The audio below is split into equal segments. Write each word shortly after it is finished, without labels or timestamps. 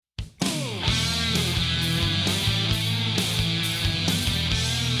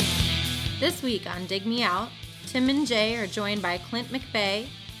This week on Dig Me Out, Tim and Jay are joined by Clint McVeigh,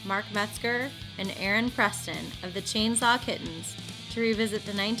 Mark Metzger, and Aaron Preston of the Chainsaw Kittens to revisit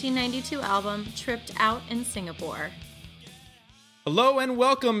the 1992 album Tripped Out in Singapore. Hello and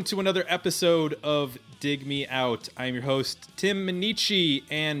welcome to another episode of Dig Me Out. I'm your host, Tim Minichi,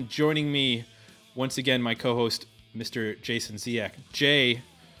 and joining me once again, my co-host, Mr. Jason Ziak. Jay,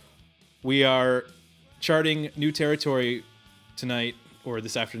 we are charting new territory tonight, or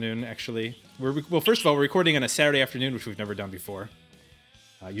this afternoon, actually. Well, first of all, we're recording on a Saturday afternoon, which we've never done before.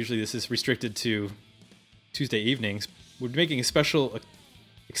 Usually this is restricted to Tuesday evenings. We're making a special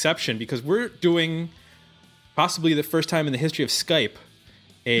exception because we're doing possibly the first time in the history of Skype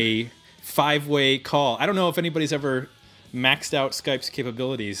a five-way call. I don't know if anybody's ever maxed out Skype's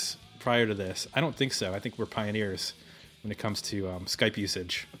capabilities prior to this. I don't think so. I think we're pioneers when it comes to Skype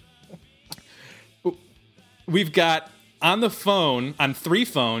usage. We've got on the phone, on three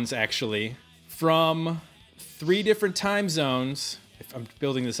phones actually, from three different time zones, if I'm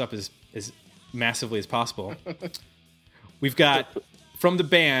building this up as massively as possible, we've got from the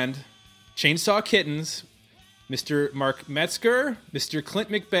band Chainsaw Kittens, Mr. Mark Metzger, Mr. Clint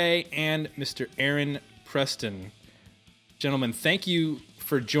McVeigh, and Mr. Aaron Preston. Gentlemen, thank you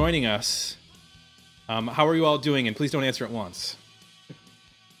for joining us. How are you all doing? And please don't answer at once.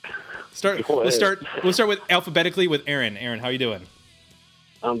 We'll start with alphabetically with Aaron. Aaron, how you doing?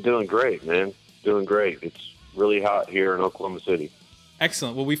 I'm doing great, man. Doing great. It's really hot here in Oklahoma City.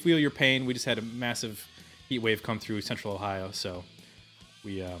 Excellent. Well, we feel your pain. We just had a massive heat wave come through Central Ohio, so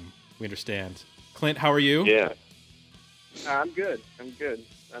we understand. Clint, how are you? Yeah, I'm good.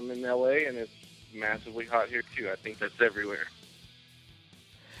 I'm in LA, and it's massively hot here too. I think that's everywhere.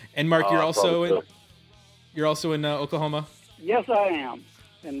 And Mark, you're also in Oklahoma? Yes, I am.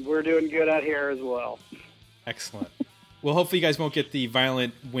 And we're doing good out here as well. Excellent. Well, hopefully you guys won't get the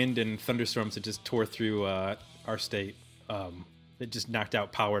violent wind and thunderstorms that just tore through our state. That just knocked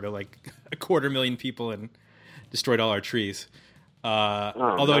out power to like 250,000 people and destroyed all our trees.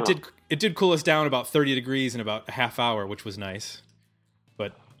 Although no. It did cool us down about 30 degrees in about a half hour, which was nice.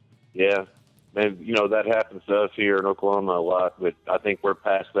 But yeah, and that happens to us here in Oklahoma a lot. But I think we're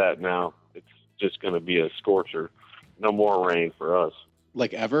past that now. It's just going to be a scorcher. No more rain for us.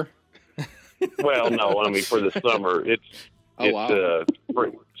 Like ever? Well, no. I mean, for the summer, wow.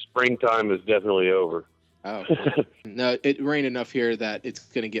 Springtime is definitely over. Oh, no, it rained enough here that it's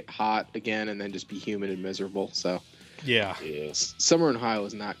going to get hot again and then just be humid and miserable. So, yeah. Summer in Ohio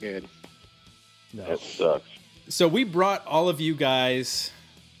is not good. No. That sucks. So we brought all of you guys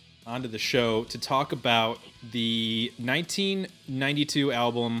onto the show to talk about the 1992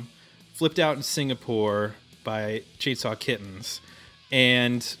 album Flipped Out in Singapore by Chainsaw Kittens.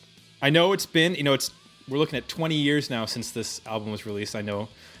 And I know it's been, we're looking at 20 years now since this album was released. I know.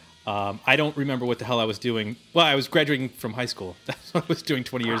 I don't remember what the hell I was doing. Well, I was graduating from high school. That's what I was doing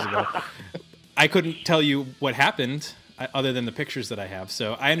 20 years ago. I couldn't tell you what happened other than the pictures that I have.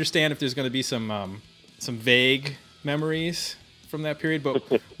 So I understand if there's going to be some vague memories from that period, but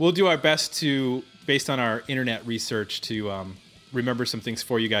we'll do our best to, based on our internet research, to remember some things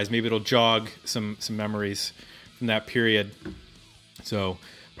for you guys. Maybe it'll jog some memories from that period. So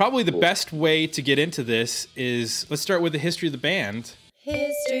probably the best way to get into this is, let's start with the history of the band.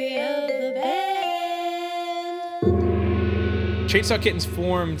 History of the band. Chainsaw Kittens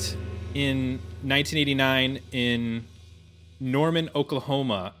formed in 1989 in Norman,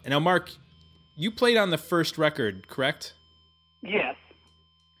 Oklahoma. And now, Mark, you played on the first record, correct? Yes.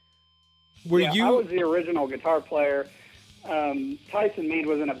 I was the original guitar player. Tyson Mead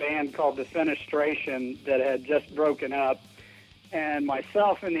was in a band called The Fenestration that had just broken up. And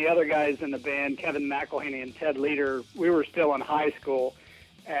myself and the other guys in the band, Kevin McElhaney and Ted Leader, we were still in high school,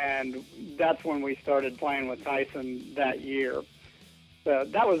 and that's when we started playing with Tyson that year. So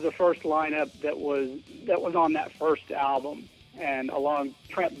that was the first lineup that was on that first album, and along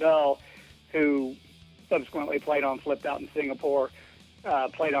Trent Bell, who subsequently played on Flipped Out in Singapore,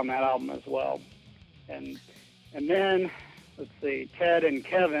 played on that album as well. And then, let's see, Ted and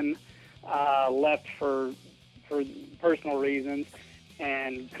Kevin left for personal reasons,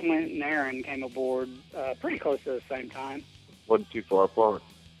 and Clint and Aaron came aboard pretty close to the same time. Wasn't too far apart.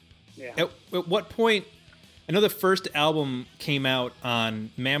 Yeah. At what point? I know the first album came out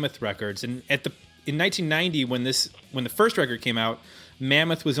on Mammoth Records, and in 1990 when the first record came out,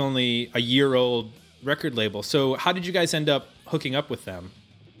 Mammoth was only a year-old record label. So how did you guys end up hooking up with them?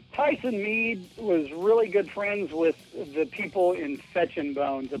 Tyson Mead was really good friends with the people in Fetch and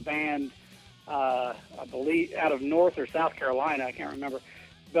Bones, a band, I believe, out of North or South Carolina. I can't remember.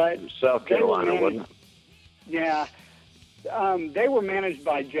 But South Carolina, wasn't it? Yeah. They were managed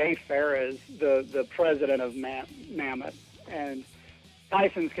by Jay Ferris, the president of Mammoth, and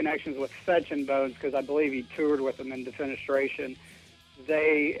Tyson's connections with Fetch and Bones, because I believe he toured with them in Defenestration.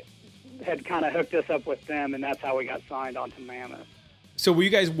 They had kind of hooked us up with them, and that's how we got signed onto Mammoth. So were you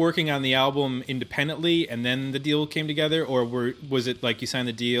guys working on the album independently, and then the deal came together, or was it like you signed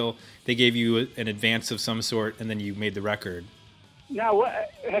the deal, they gave you an advance of some sort, and then you made the record? No,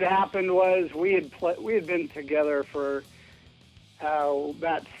 what had happened was we had been together for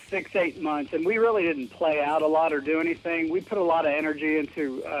about 6-8 months, and we really didn't play out a lot or do anything. We put a lot of energy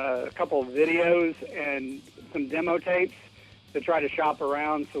into a couple of videos and some demo tapes to try to shop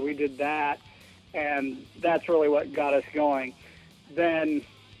around, so we did that, and that's really what got us going. Then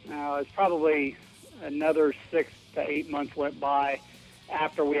it's probably another 6 to 8 months went by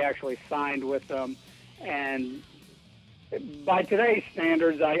after we actually signed with them, and by today's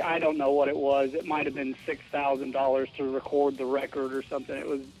standards, I don't know what it was. It might have been $6,000 to record the record or something. It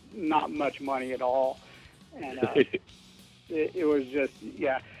was not much money at all. And it was just,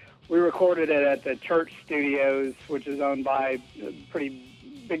 yeah. We recorded it at the Church Studios, which is owned by a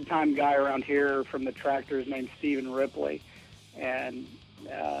pretty big-time guy around here from the Tractors named Stephen Ripley. And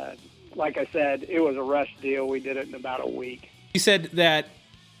like I said, it was a rush deal. We did it in about a week. You said that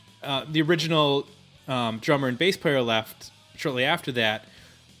the original drummer and bass player left shortly after that.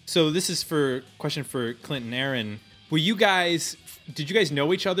 So this is for question for Clint and Aaron. Did you guys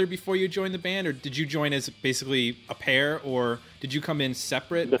know each other before you joined the band, or did you join as basically a pair, or did you come in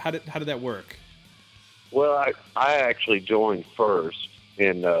separate? How did that work? Well, I actually joined first,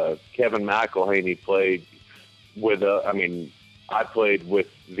 and Kevin McElhaney played with I played with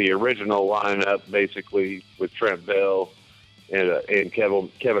the original lineup, basically with Trent Bell and Kevin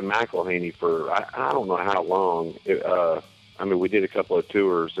McElhaney for I don't know how long. We did a couple of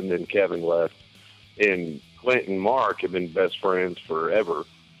tours, and then Kevin left. And Clint and Mark have been best friends forever.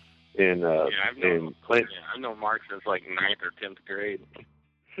 And I've known Mark since like 9th or 10th grade.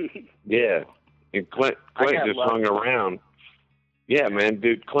 Yeah, and Clint just hung around. Yeah, man,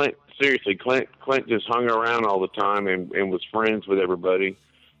 dude, Clint just hung around all the time and was friends with everybody.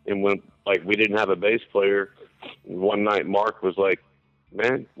 And when we didn't have a bass player, one night Mark was like,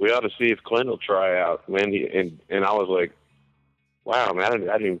 "Man, we ought to see if Clint will try out." Man, and I was like, "Wow, man,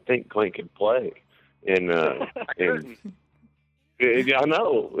 I didn't even think Clint could play." And I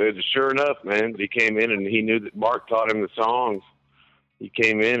know. Sure enough, man, he came in and he knew that Mark taught him the songs. He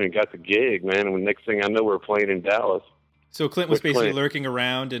came in and got the gig, man. And the next thing I know, we're playing in Dallas. So Clint was basically lurking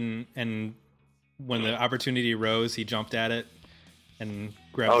around, and when the opportunity arose, he jumped at it and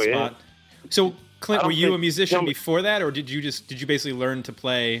grabbed the spot. So Clint, were you a musician before that, or did you basically learn to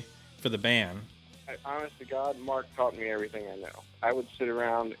play for the band? Honest to God, Mark taught me everything I know. I would sit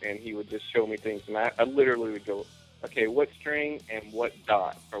around and he would just show me things, and I literally would go, "Okay, what string and what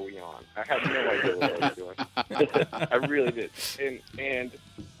dot are we on?" I had no idea what I was doing. I really did, and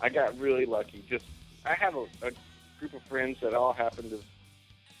I got really lucky. I have a group of friends that all happen to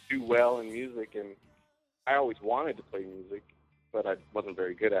do well in music, and I always wanted to play music, but I wasn't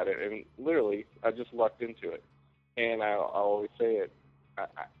very good at it. And literally, I just lucked into it. And I'll always say it.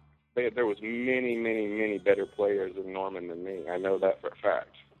 There was many, many, many better players than Norman than me. I know that for a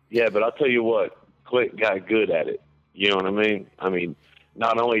fact. Yeah, but I'll tell you what, Clint got good at it. You know what I mean? I mean,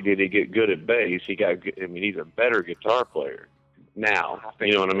 not only did he get good at bass, he's a better guitar player now.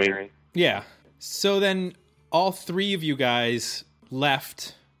 You know what I mean? Yeah. So then all three of you guys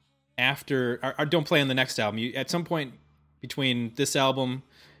left after, or don't play on the next album. At some point between this album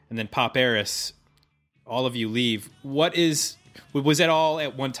and then Pop Eris, all of you leave. Was that all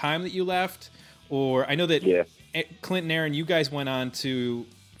at one time that you left? Or I know that Clint and Aaron, you guys went on to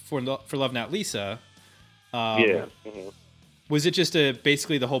For Love Not Lisa. Was it just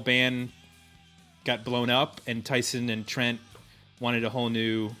basically the whole band got blown up and Tyson and Trent wanted a whole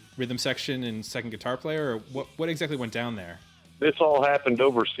new rhythm section and second guitar player, or what exactly went down there? This all happened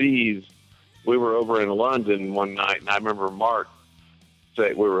overseas. We were over in London one night, and I remember Mark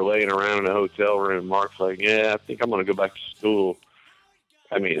say we were laying around in a hotel room, and Mark's like, "Yeah, I think I'm going to go back to school."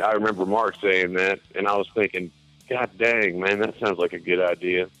 I mean, I remember Mark saying that, and I was thinking, "God dang, man, that sounds like a good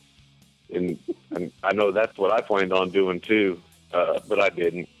idea." And I know that's what I planned on doing too, but I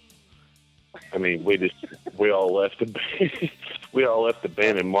didn't. I mean, we all left the band. We all left the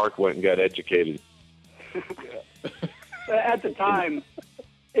band, and Mark went and got educated. At the time,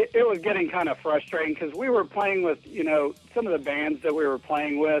 it was getting kind of frustrating because we were playing with, some of the bands that we were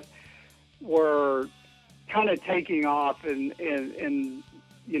playing with were kind of taking off, and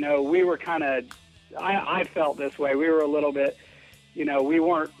we were kind of, I felt this way. We were a little bit we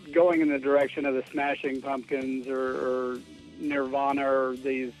weren't going in the direction of the Smashing Pumpkins or Nirvana or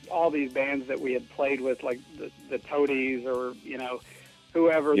all these bands that we had played with, like the Toadies or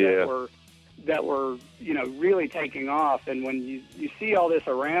whoever that were really taking off. And when you see all this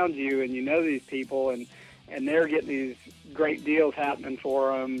around you and these people and they're getting these great deals happening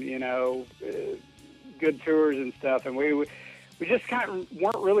for them, good tours and stuff, and we just kind of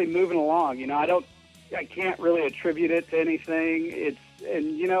weren't really moving along. I can't really attribute it to anything.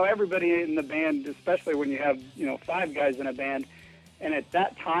 Everybody in the band, especially when you have 5 guys in a band, and at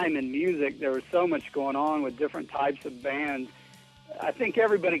that time in music there was so much going on with different types of bands. I think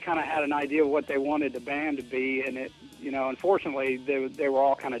everybody kind of had an idea of what they wanted the band to be, and unfortunately they were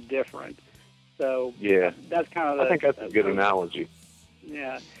all kind of different. So yeah, that's kind of I think that's a good analogy.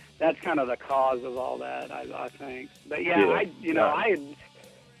 Yeah, that's kind of the cause of all that, I think. But it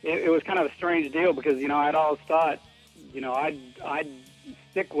was kind of a strange deal because I'd always thought I'd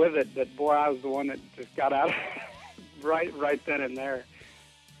stick with it, but boy, I was the one that just got out right then and there.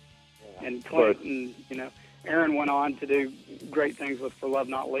 Yeah. And Clint and Aaron went on to do great things with For Love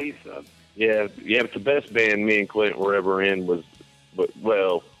Not Lisa. Yeah, but the best band me and Clint were ever in was,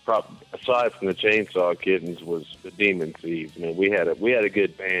 aside from the Chainsaw Kittens, was the Demon Seeds. Man, we had a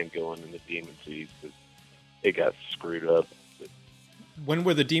good band going in the Demon Seeds, but it got screwed up. When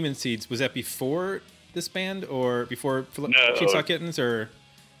were the Demon Seeds? Was that before this band or before Chainsaw Kittens? Or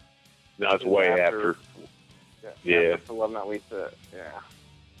no, it's way after. Yeah. For Love Not Lisa. Yeah.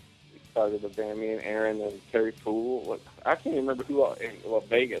 Started the band, me and Aaron and Terry Poole. I can't even remember who.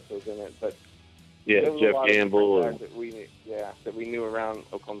 Vegas was in it, but Jeff Gamble that we knew around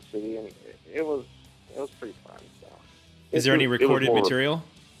Oklahoma City, and it was pretty fun. So. Is there any recorded material?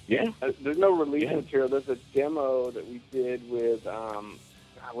 Yeah, there's no release material. There's a demo that we did with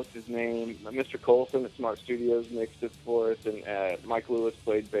what's his name, Mr. Colson at Smart Studios mixed it for us, and Mike Lewis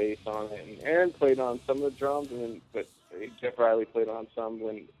played bass on it, and Aaron played on some of the drums, but Jeff Riley played on some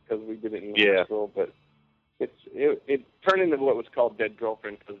because we did it in Nashville. But it turned into what was called Dead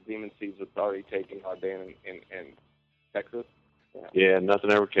Girlfriend because Demon Seeds was already taking our band in Texas. Yeah,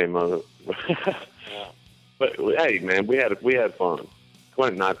 nothing ever came of it. Yeah. But hey, man, we had fun.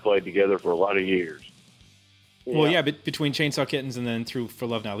 Clint and I played together for a lot of years. Well, but between Chainsaw Kittens and then through For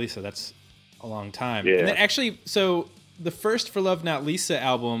Love Not Lisa, that's a long time. Yeah. And then actually, so the first For Love Not Lisa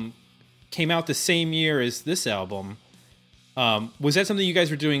album came out the same year as this album. Was that something you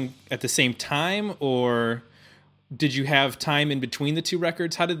guys were doing at the same time, or did you have time in between the two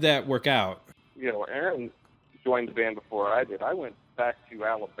records? How did that work out? Aaron joined the band before I did. I went back to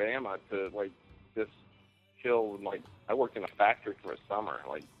Alabama to just chill. I worked in a factory for a summer,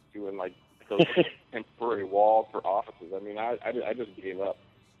 doing those temporary walls for offices. I mean, I just gave up.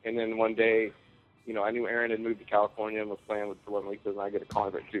 And then one day, I knew Aaron had moved to California and was playing with For Love Not Lisa, and I get a call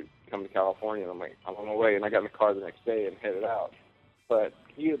to come to California, and I'm like, I'm on my way. And I got in the car the next day and headed out. But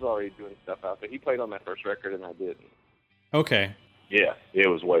he was already doing stuff out there. He played on that first record, and I didn't. Okay. Yeah, it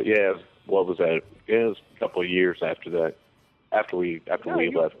was what was that? It was a couple of years after that. After we left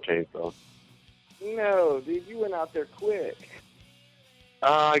Chainsaw. No, dude, you went out there quick.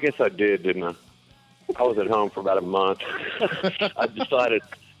 I guess I did, didn't I? I was at home for about a month. I decided.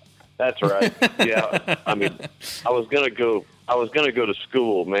 That's right. Yeah, I mean, I was gonna go to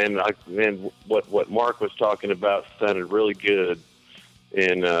school, man. What Mark was talking about sounded really good,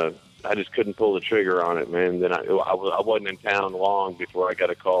 and I just couldn't pull the trigger on it, man. Then I wasn't in town long before I got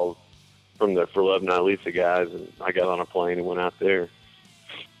a call from the For Love Not Lisa guys, and I got on a plane and went out there.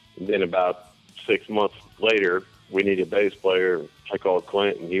 And then about 6 months later, we needed a bass player. I called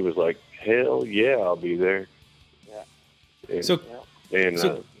Clint, and he was like, "Hell yeah, I'll be there." Yeah. And,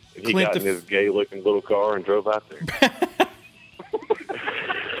 he got in his gay-looking little car and drove out there.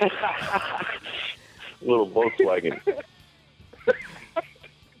 Little Volkswagen.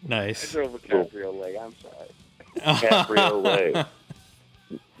 Nice. I drove a cabriolet. I'm sorry. Cabriolet.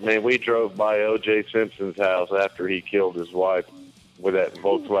 Man, we drove by O.J. Simpson's house after he killed his wife with that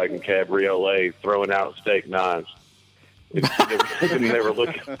Volkswagen Cabriolet, throwing out steak knives. when they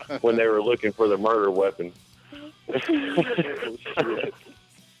were looking for the murder weapon.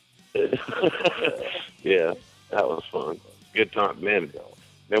 Yeah, that was fun. Good time, man.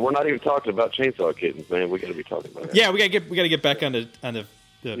 Man, we're not even talking about Chainsaw Kittens, man. We got to be talking about that. Yeah, we got to get back on the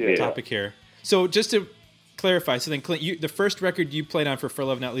topic here. So just to clarify, so then Clint, the first record you played on for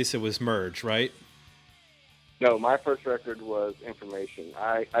Love Not Lisa was Merge, right? No, my first record was Information.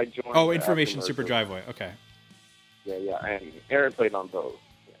 I joined. Oh, Information, Super Driveway. Okay. Yeah, and Aaron played on both.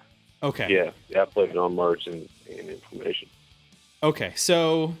 Yeah. Okay. Yeah, I played on Merge and Information. Okay,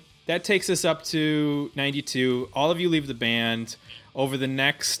 so that takes us up to 92. All of you leave the band. over the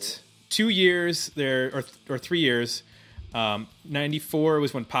next 2 years, or 3 years, 94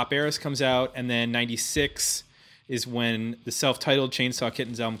 was when Pop Eris comes out, and then 96 is when the self-titled Chainsaw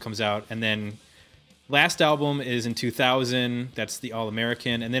Kittens album comes out, and then last album is in 2000. That's the All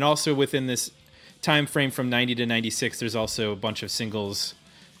American, and then also within this time frame from 90 to 96, there's also a bunch of singles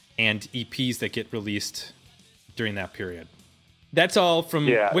and EPs that get released during that period. That's all from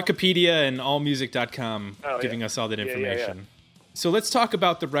Wikipedia and allmusic.com giving us all that information. So let's talk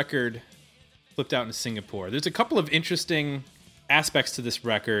about the record Flipped Out in Singapore. There's a couple of interesting aspects to this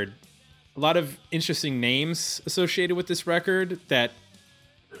record. A lot of interesting names associated with this record, that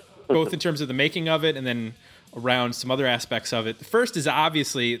both in terms of the making of it and then around some other aspects of it. The first is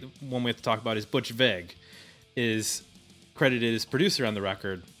obviously the one we have to talk about is Butch Vig is credited as producer on the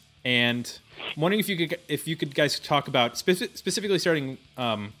record. And I'm wondering if you could guys talk about specifically starting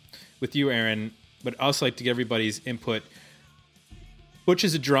with you, Aaron, but I'd also like to get everybody's input. Butch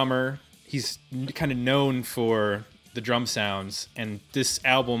is a drummer. He's kind of known for the drum sounds, and this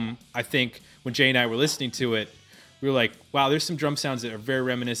album, I think, when Jay and I were listening to it, we were like, wow, there's some drum sounds that are very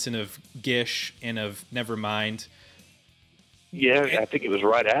reminiscent of Gish and of Nevermind. Yeah, I think it was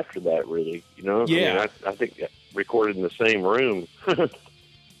right after that, really. Yeah. I mean, I think recorded in the same room,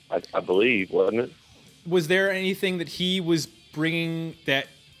 I believe, wasn't it? Was there anything that he was bringing that,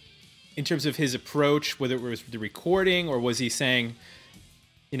 in terms of his approach, whether it was the recording, or was he saying,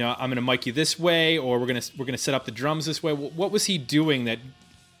 I'm going to mic you this way, or we're going to set up the drums this way? What was he doing that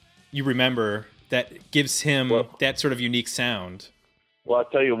you remember that gives him that sort of unique sound? Well, I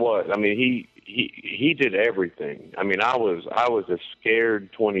tell you what. I mean, he did everything. I mean, I was a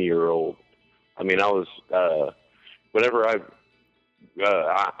scared 20-year-old. I mean, I was whenever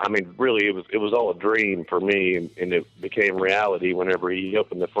I mean, really, it was all a dream for me, and it became reality whenever he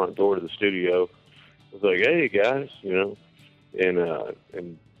opened the front door to the studio. It was like, hey guys, and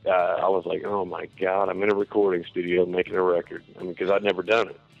I was like, oh my God, I'm in a recording studio making a record. I mean, because I'd never done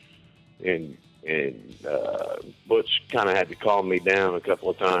it, and Butch kind of had to calm me down a couple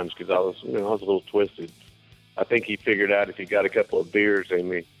of times because I was a little twisted. I think he figured out if he got a couple of beers in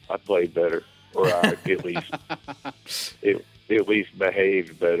me, I played better, or I at least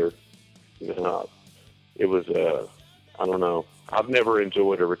behaved better. It was I don't know. I've never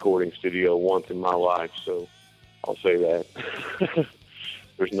enjoyed a recording studio once in my life, so I'll say that.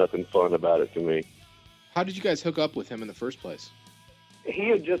 There's nothing fun about it to me. How did you guys hook up with him in the first place? He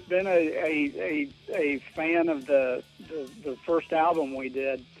had just been a fan of the first album we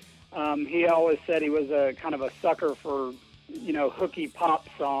did. He always said he was a kind of a sucker for, hooky pop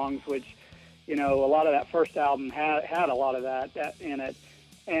songs, which, a lot of that first album had a lot of that in it.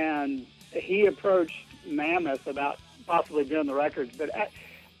 And he approached Mammoth about possibly doing the records. But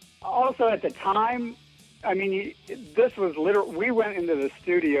also at the time, I mean, this was literally, we went into the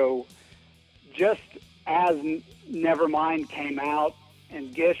studio just as Nevermind came out,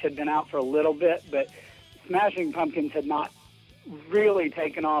 and Gish had been out for a little bit, but Smashing Pumpkins had not really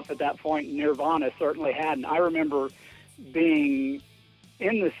taken off at that point. Nirvana certainly hadn't. I remember being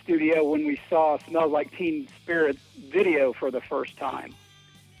in the studio when we saw Smells Like Teen Spirit video for the first time.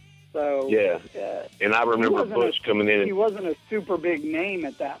 So yeah, and I remember Butch coming in. He wasn't a super big name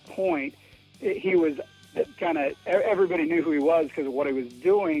at that point. He was kind of, everybody knew who he was because of what he was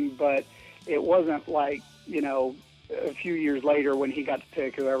doing, but it wasn't like, a few years later when he got to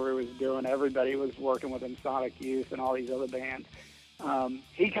pick whoever he was doing. Everybody was working with him, Sonic Youth and all these other bands.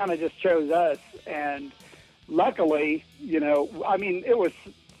 He kind of just chose us, and luckily, I mean,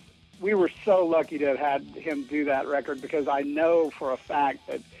 we were so lucky to have had him do that record, because I know for a fact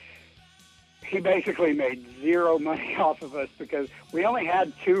that he basically made zero money off of us, because we only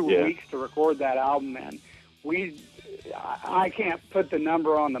had 2 weeks to record that album, and I can't put the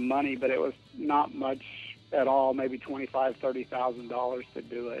number on the money, but it was not much at all, maybe $25,000-$30,000 to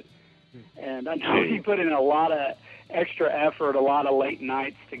do it. And I know he put in a lot of extra effort, a lot of late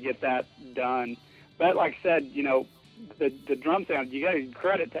nights to get that done. But like I said, the drum sound, you got to give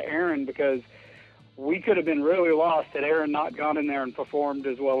credit to Aaron, because we could have been really lost had Aaron not gone in there and performed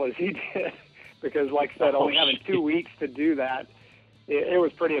as well as he did. Because like I said, only having 2 weeks to do that, it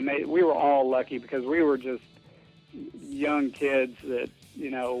was pretty amazing. We were all lucky because we were just young kids that,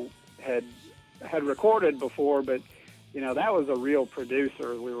 had recorded before, but that was a real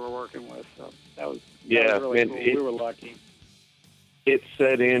producer we were working with. So that was really cool. We were lucky. It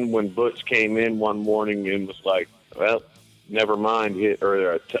set in when Butch came in one morning and was like, well, Nevermind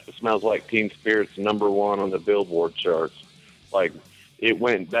Smells Like Teen Spirit's #1 on the Billboard charts. Like, it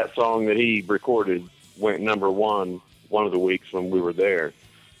went, that song that he recorded went #1 one of the weeks when we were there.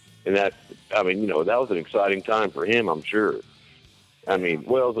 And that, I mean, that was an exciting time for him, I'm sure. I mean,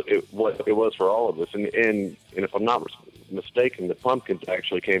 well, it was for all of us. And if I'm not mistaken, the Pumpkins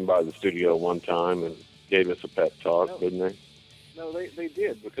actually came by the studio one time and gave us a pep talk, didn't they? No, they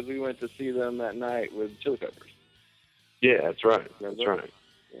did, because we went to see them that night with Chili Peppers. Yeah, that's right. That's right.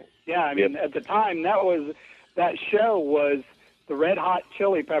 Yeah, I mean, at the time, that show was the Red Hot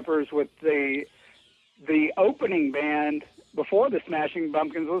Chili Peppers with the opening band before the Smashing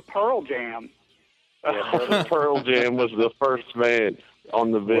Pumpkins was Pearl Jam. Pearl Jam was the first band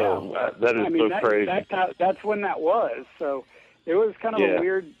on the bill. Wow. That is crazy. That's when that was. So it was kind of a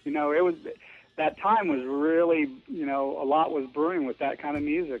weird, that time was really, a lot was brewing with that kind of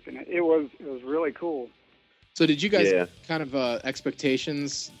music, and it was really cool. So did you guys kind of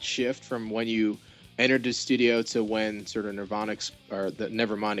expectations shift from when you entered the studio to when sort of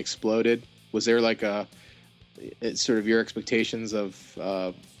Nevermind exploded? Was there like sort of your expectations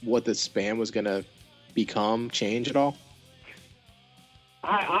of what this band was going to become change at all?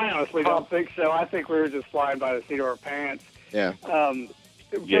 I honestly don't think so. I think we were just flying by the seat of our pants. Yeah.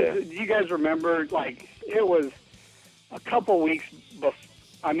 Do you guys remember, like, it was a couple weeks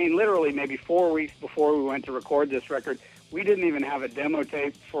literally maybe 4 weeks before we went to record this record, we didn't even have a demo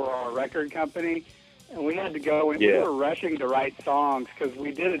tape for our record company, and we had to go, and we were rushing to write songs because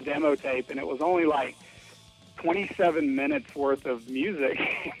we did a demo tape, and it was only like 27 minutes worth of music.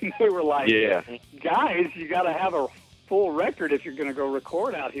 And we were like, guys, you got to have a full record if you're going to go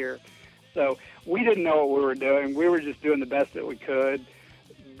record out here. So we didn't know what we were doing. We were just doing the best that we could.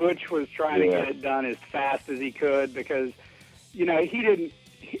 Butch was trying to get it done as fast as he could because, he didn't.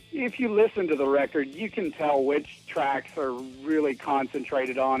 If you listen to the record, you can tell which tracks are really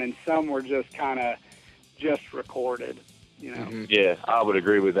concentrated on, and some were just kind of just recorded. Mm-hmm. Yeah, I would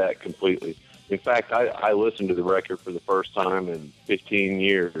agree with that completely. In fact, I listened to the record for the first time in 15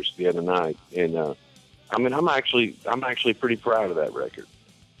 years the other night, and I'm actually pretty proud of that record.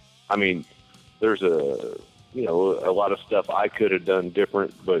 I mean, there's a lot of stuff I could have done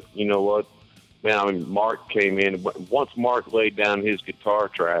different, but you know what? Man, I mean, Mark came in. Once Mark laid down his guitar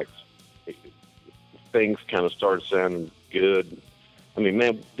tracks, things kind of started sounding good. I mean,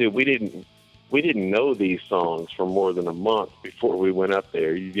 man, dude, we didn't know these songs for more than a month before we went up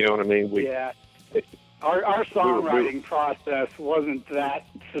there. You know what I mean? Our songwriting process wasn't that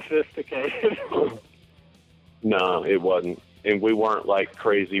sophisticated. No, it wasn't, and we weren't like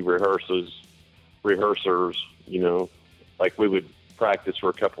crazy rehearsers. Like we would practice for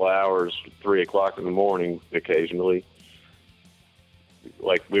a couple of hours, 3 o'clock in the morning occasionally.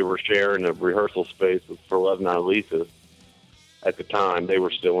 Like we were sharing a rehearsal space for Love Not Lisa at the time. They were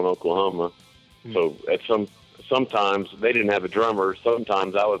still in Oklahoma. So sometimes they didn't have a drummer.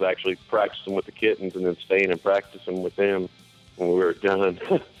 Sometimes I was actually practicing with the Kittens and then staying and practicing with them when we were done.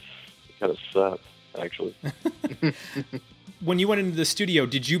 It kind of sucked, actually. When you went into the studio,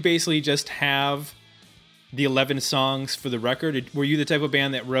 did you basically just have the 11 songs for the record? Were you the type of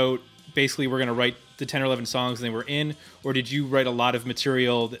band that wrote, basically we're going to write the 10 or 11 songs and they were in? Or did you write a lot of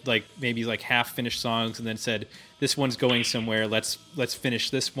material, that, like maybe like half-finished songs, and then said, this one's going somewhere, let's finish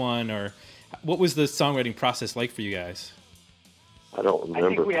this one? Or what was the songwriting process like for you guys? I don't remember.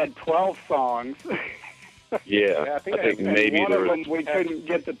 I think we had 12 songs. Yeah, I think maybe one of them we couldn't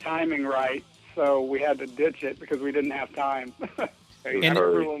get the timing right, so we had to ditch it because we didn't have time. I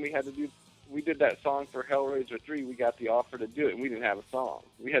remember when we did that song for Hellraiser 3, we got the offer to do it, and we didn't have a song.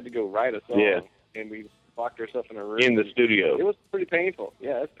 We had to go write a song, and we locked ourselves in a room. In the studio. It was pretty painful.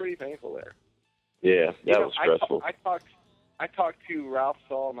 Yeah, it's pretty painful there. Yeah, that was stressful. I talked to Ralph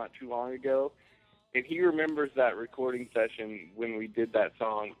Saul not too long ago, and he remembers that recording session when we did that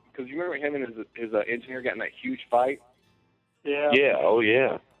song. Because you remember him and his engineer got in that huge fight? Yeah. Yeah, oh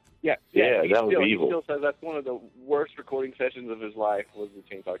yeah. Yeah, that was evil. He still says that's one of the worst recording sessions of his life was the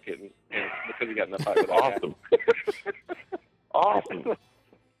Chainsaw Kittens, because he got in a fight with Awesome. Awesome.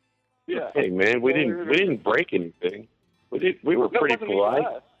 Yeah. Hey man, we didn't break anything. We were pretty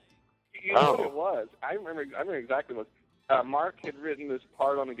polite. You know what it was? I remember exactly what. Mark had written this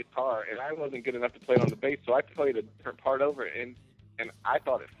part on the guitar, and I wasn't good enough to play it on the bass, so I played a part over it, and I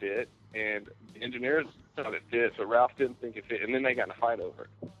thought it fit, and the engineers thought it fit, so Ralph didn't think it fit, and then they got in a fight over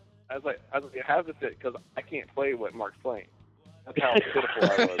it. I was like, it has to fit because I can't play what Mark's playing. That's how pitiful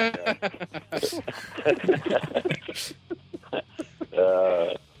I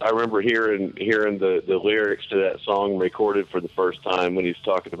was. I remember hearing the lyrics to that song recorded for the first time when he's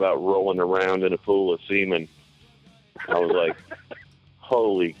talking about rolling around in a pool of semen. I was like,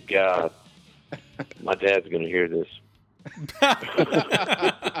 holy God, my dad's going to hear this.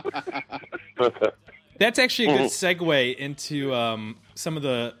 That's actually a good segue into some of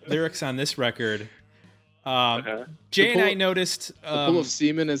the lyrics on this record. Jay and I noticed the pool of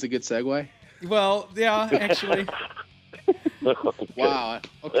semen is a good segue. Well, yeah, actually. Wow.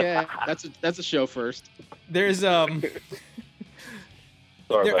 Okay, that's a show first. There's Sorry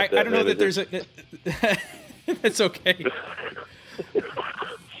about I don't know that there's a. It's okay.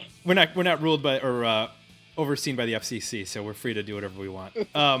 We're not ruled by or overseen by the FCC, so we're free to do whatever we want.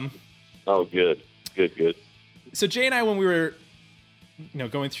 Oh, good. So Jay and I, when we were,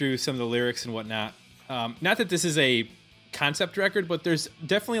 going through some of the lyrics and whatnot, not that this is a concept record, but there's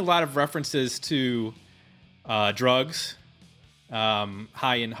definitely a lot of references to drugs.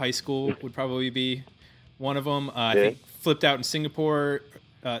 High in High School would probably be one of them. I think Flipped Out in Singapore,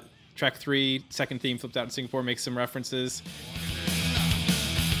 track 3, second theme, Flipped Out in Singapore, makes some references.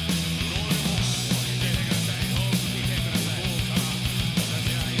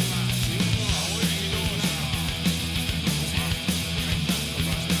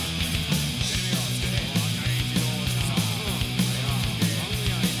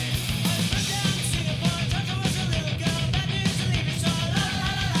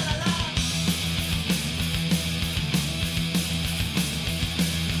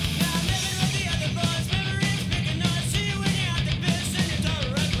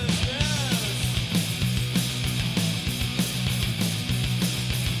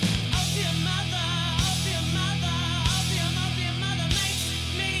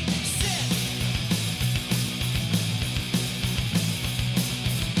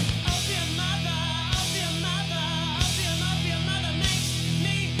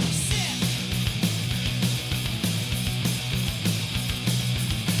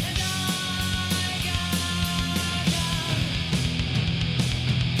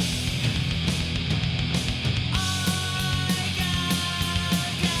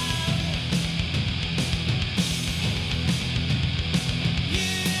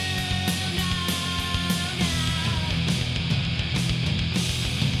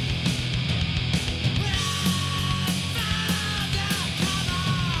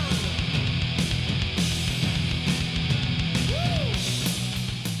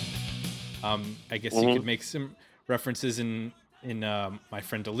 I guess you could make some references in My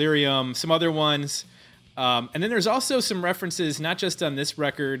Friend Delirium, some other ones. And then there's also some references, not just on this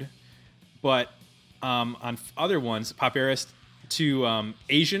record, but on other ones, Pop Arist, to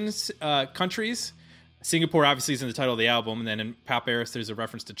Asian countries. Singapore obviously is in the title of the album, and then in Pop Arist there's a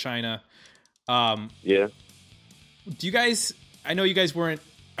reference to China. Yeah. Do you guys? I know you guys weren't.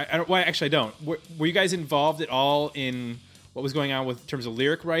 I don't. Well, actually, I don't. Were you guys involved at all in what was going on with in terms of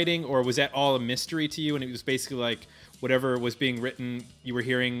lyric writing, or was that all a mystery to you? And it was basically like whatever was being written, you were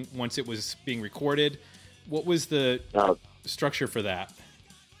hearing once it was being recorded. What was the structure for that?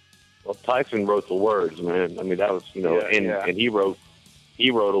 Well, Tyson wrote the words, man. I mean, that was and he wrote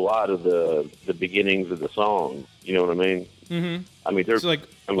a lot of the beginnings of the songs. You know what I mean? Mm-hmm. I mean, there's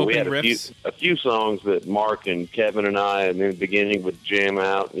we had a few songs that Mark and Kevin and I in the beginning would jam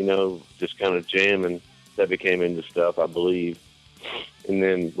out. Just kind of jamming. That became into stuff, I believe. And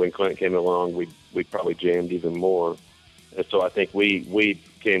then when Clint came along, we probably jammed even more. And so I think we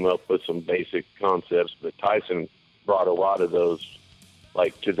came up with some basic concepts, but Tyson brought a lot of those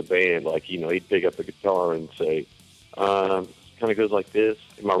like to the band. Like, he'd pick up the guitar and say, kind of goes like this.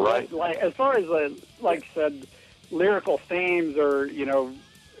 Am I right? Like as far as like I said, lyrical themes or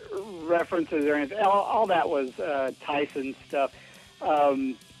references or anything, all that was Tyson stuff.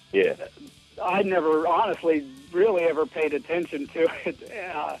 Yeah. I never honestly really ever paid attention to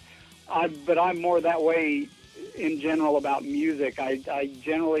it. But I'm more that way in general about music. I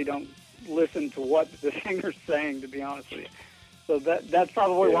generally don't listen to what the singer's saying, to be honest with you. So that's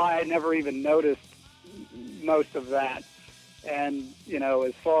probably why I never even noticed most of that. And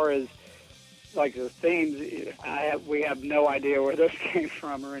as far as like the themes, we have no idea where those came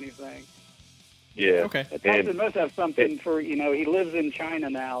from or anything. Yeah. Okay. Tyson must have something for he lives in China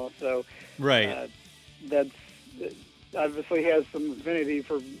now, so right. That's obviously he has some affinity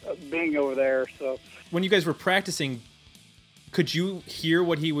for being over there. So when you guys were practicing, could you hear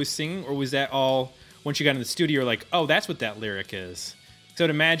what he was singing, or was that all once you got in the studio? Like, oh, that's what that lyric is. So I'd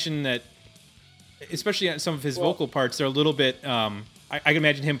imagine that, especially on some of his vocal parts, they're a little bit. I can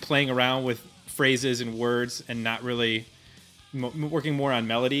imagine him playing around with phrases and words and not really working more on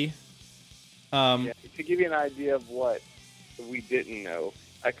melody. To give you an idea of what we didn't know,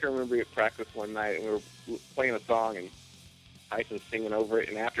 I can remember at practice one night and we were playing a song and Tyson's singing over it,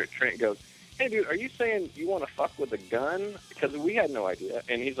 and after it, Trent goes, "Hey, dude, are you saying you want to fuck with a gun?" Because we had no idea,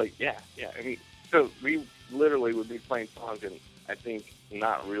 and he's like, "Yeah." I mean, so we literally would be playing songs and I think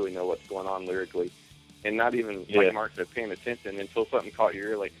not really know what's going on lyrically, and not even like Mark said, paying attention until something caught your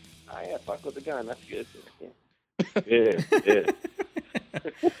ear, like, yeah, fuck with a gun. That's good. Yeah.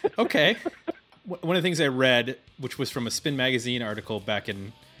 Okay. One of the things I read, which was from a Spin Magazine article back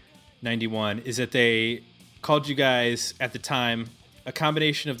in 91, is that they called you guys at the time a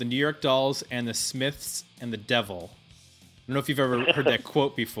combination of the New York Dolls and the Smiths and the Devil. I don't know if you've ever heard that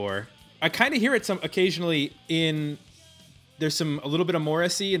quote before. I kind of hear it occasionally there's a little bit of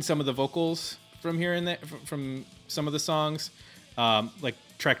Morrissey in some of the vocals from here and there, from some of the songs. Like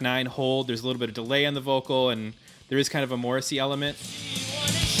track 9, Hold, there's a little bit of delay on the vocal, and there is kind of a Morrissey element.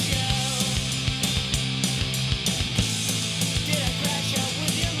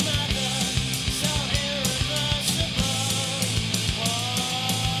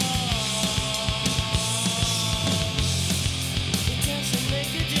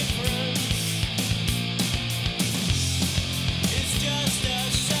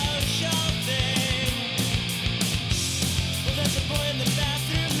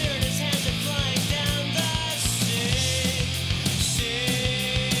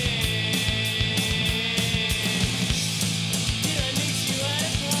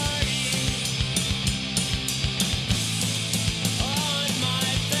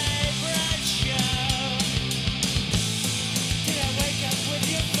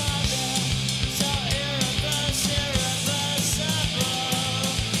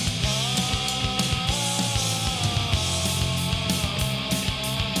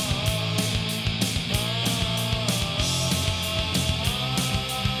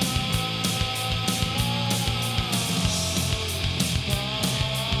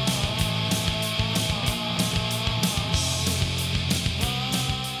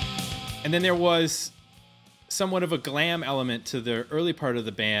 And then there was somewhat of a glam element to the early part of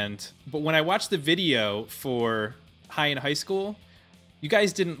the band. But when I watched the video for High in High School, you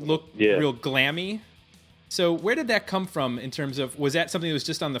guys didn't look real glammy. So where did that come from in terms of, was that something that was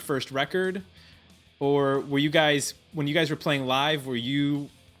just on the first record? Or were you guys, when you guys were playing live, were you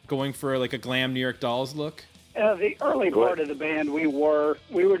going for like a glam New York Dolls look? The early part of the band, we were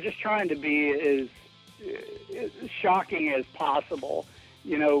just trying to be as shocking as possible.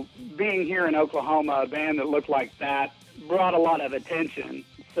 You know, being here in Oklahoma, a band that looked like that brought a lot of attention.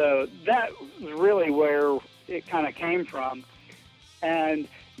 So that was really where it kind of came from. And,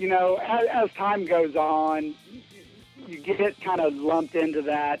 you know, as time goes on, you get kind of lumped into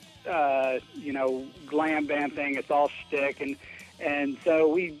that, you know, glam band thing. It's all shtick. And so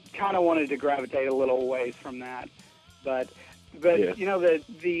we kind of wanted to gravitate a little ways from that. But you know,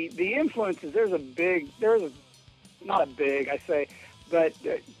 the influences, but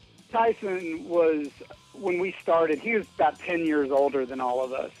Tyson was, when we started, he was about 10 years older than all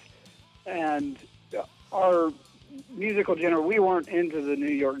of us. And our musical genre, we weren't into the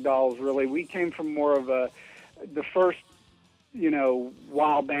New York Dolls, really. We came from more of the first, you know,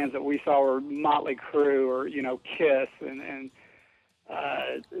 wild bands that we saw were Motley Crue or, you know, Kiss, and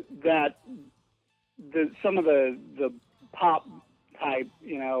some of the pop type,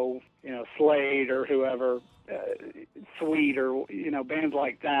 you know, Slade or whoever, Sweet or, you know, bands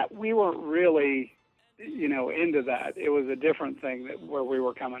like that. We weren't really, you know, into that. It was a different thing where we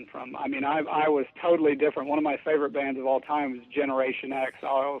were coming from. I mean, I was totally different. One of my favorite bands of all time was Generation X.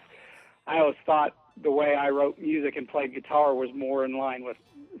 I always thought the way I wrote music and played guitar was more in line with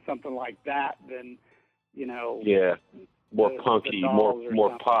something like that than, you know. Yeah, more punky,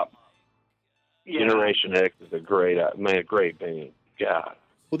 more pop. Yeah. Generation X is a great band. God.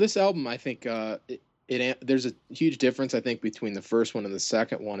 Well, this album, I think, there's a huge difference, I think, between the first one and the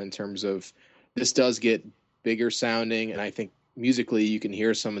second one in terms of this does get bigger sounding, and I think musically you can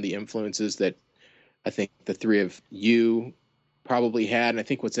hear some of the influences that I think the three of you probably had. And I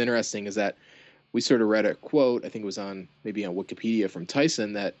think what's interesting is that we sort of read a quote, I think it was maybe on Wikipedia, from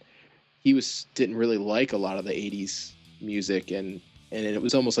Tyson, that he didn't really like a lot of the 80s music, and it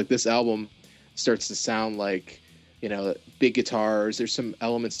was almost like this album starts to sound like, you know, big guitars. There's some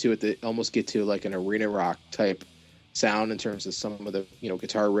elements to it that almost get to like an arena rock type sound in terms of some of the, you know,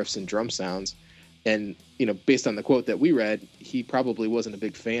 guitar riffs and drum sounds. And, you know, based on the quote that we read, he probably wasn't a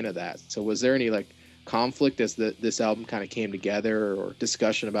big fan of that. So was there any like conflict as this album kind of came together, or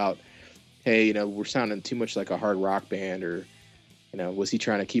discussion about, hey, you know, we're sounding too much like a hard rock band, or, you know, was he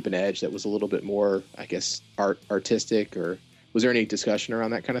trying to keep an edge that was a little bit more, I guess, artistic, or was there any discussion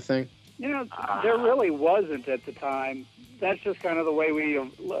around that kind of thing? You know, there really wasn't at the time. That's just kind of the way we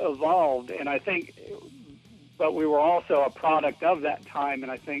evolved. And I think, but we were also a product of that time.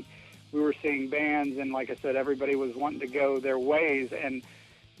 And I think we were seeing bands, and like I said, everybody was wanting to go their ways. And,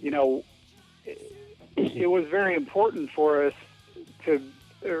 you know, it was very important for us to,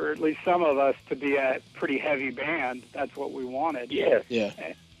 or at least some of us, to be a pretty heavy band. That's what we wanted. Yeah. Yeah.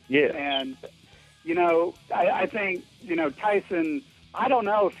 Yeah. And, I think, Tyson, I don't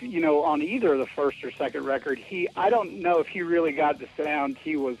know if, on either the first or second record, I don't know if he really got the sound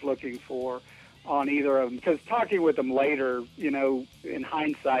he was looking for on either of them. Because talking with him later, in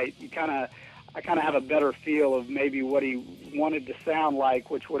hindsight, I kind of have a better feel of maybe what he wanted to sound like,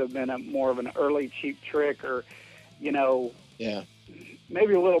 which would have been more of an early Cheap Trick, or, Yeah.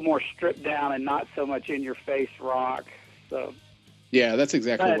 maybe a little more stripped down and not so much in your face rock. So Yeah, that's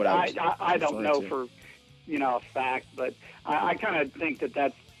exactly what I don't know to. for a fact, but I kind of think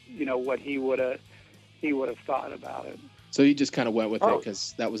that's what he would have thought about it. So he just kind of went with it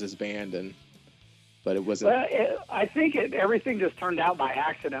because that was his band, but it wasn't. Well, I think everything just turned out by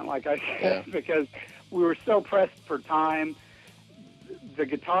accident, like I said, because we were so pressed for time. The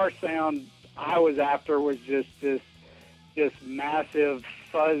guitar sound I was after was just this massive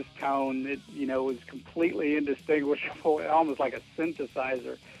fuzz tone that was completely indistinguishable, almost like a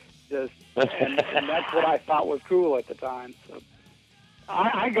synthesizer. And that's what I thought was cool at the time. So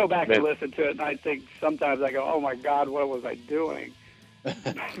I go back and listen to it, and I think sometimes I go, "Oh my God, what was I doing?"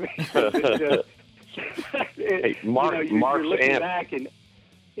 Mark's you're looking amp. back and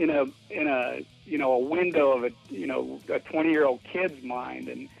in a window of a 20-year-old kid's mind,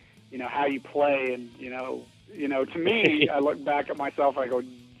 and how you play, and to me, I look back at myself and I go,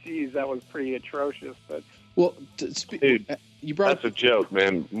 geez, that was pretty atrocious. But dude, you brought that's a joke,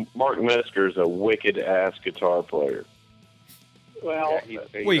 man. Mark Metzger's a wicked ass guitar player. Well,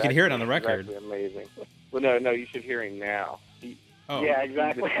 Well, you can hear it on the record. Exactly amazing. Well, no, you should hear him now. Yeah,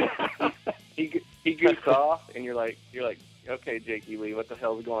 exactly. He goofs off, and you're like, okay, Jakey Lee, what the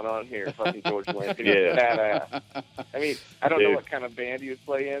hell's going on here? Fucking George Linton, badass. I mean, I don't know what kind of band he would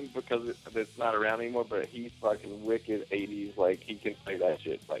play in because it's not around anymore, but he's fucking wicked 80s. Like, he can play that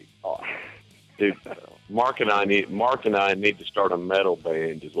shit like awesome. Dude, Mark and I need to start a metal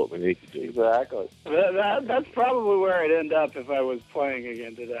band. Is what we need to do. Exactly. That's probably where I'd end up if I was playing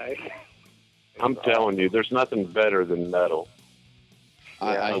again today. I'm telling you, there's nothing better than metal.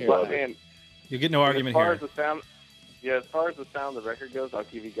 I hear it. You get no argument as far here. As the sound, as far as the sound of the record goes, I'll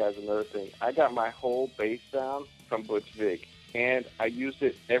give you guys another thing. I got my whole bass sound from Butch Vig, and I used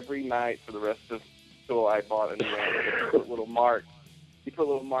it every night for the rest of until I bought a new amp. He put little marks. He put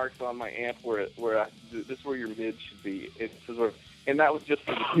little marks on my amp where this is where your mid should be. And that was just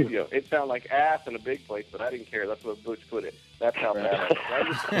for the studio. It sounded like ass in a big place, but I didn't care. That's what Butch put it. That's how bad I was. I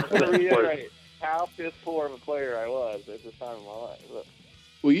just reiterate how piss poor of a player I was at this time of my life. Look.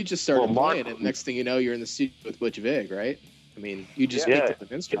 Well, you just started playing, and next thing you know, you're in the studio with Butch Vig, right? I mean, you just picked up an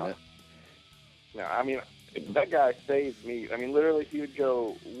instrument. No, I mean, that guy saved me. I mean, literally, he would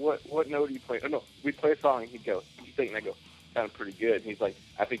go, what note do you play? Oh, no, we'd play a song, and he'd go, you think? And I go, sounded pretty good. And he's like,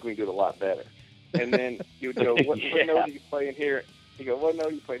 I think we can do it a lot better. And then he would go, what note do you play in here? He'd go, what note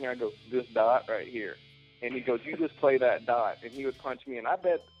do you play in here? I go, this dot right here. And he goes, you just play that dot. And he would punch me. And I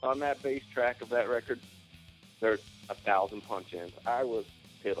bet on that bass track of that record, there's 1,000 punch-ins. I was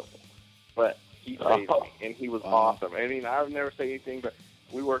pitiful. But he saved me, and he was awesome. I mean, I would never say anything, but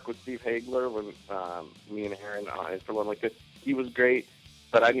we worked with Steve Hagler when me and Aaron for One Like This. He was great,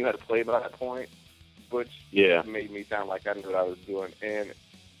 but I knew how to play by that point, which made me sound like I knew what I was doing, and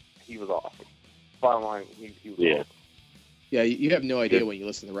he was awesome. Bottom line, he was awesome. Yeah, you have no idea when you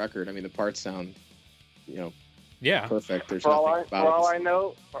listen to the record. I mean, the parts sound, perfect. There's nothing about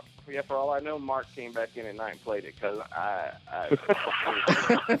it. For all I know, Mark came back in at night and played it because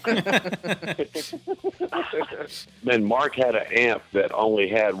Then Mark had an amp that only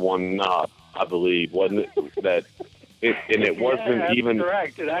had one knob, I believe, wasn't it? It wasn't even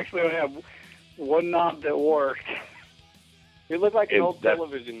correct. It actually only had one knob that worked. It looked like an old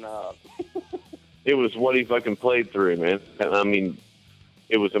television knob. It was what he fucking played through, man. I mean,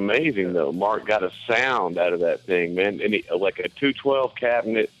 it was amazing though. Mark got a sound out of that thing, man, and like a 212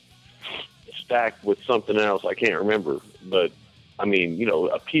 cabinet stacked with something else. I can't remember, but I mean,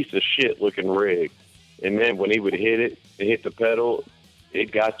 a piece of shit looking rig. And man, when he would hit it and hit the pedal,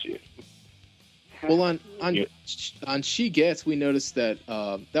 it got you. Well, on She Gets, we noticed that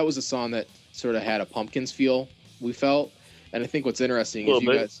that was a song that sort of had a Pumpkins feel. We felt, and I think what's interesting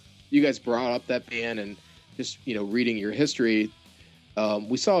is you guys brought up that band, and just reading your history,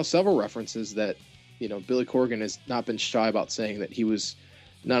 we saw several references that Billy Corgan has not been shy about saying that he was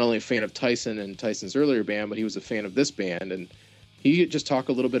not only a fan of Tyson and Tyson's earlier band, but he was a fan of this band. And he just talk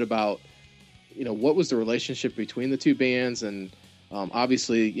a little bit about, what was the relationship between the two bands. And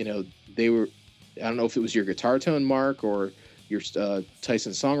obviously, they were, I don't know if it was your guitar tone, Mark, or your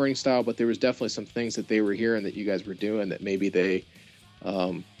Tyson songwriting style, but there was definitely some things that they were hearing that you guys were doing that maybe they,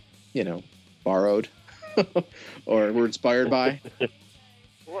 borrowed or were inspired by.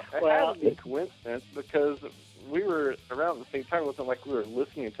 Well, it had to be a coincidence because we were around the same time. It wasn't like we were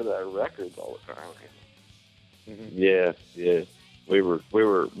listening to their records all the time. Mm-hmm. Yeah. We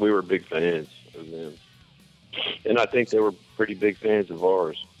were big fans of them, and I think they were pretty big fans of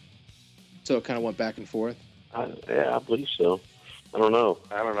ours. So it kind of went back and forth. I believe so. I don't know,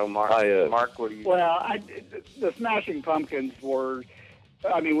 Mark. Mark, what do you? Well, the Smashing Pumpkins were.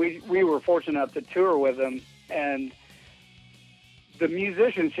 I mean, we were fortunate enough to tour with them, and the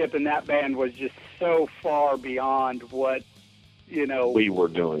musicianship in that band was just so far beyond what we were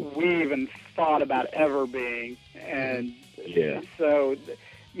doing. We even thought about ever being, and so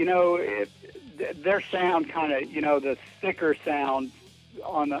their sound kind of the thicker sound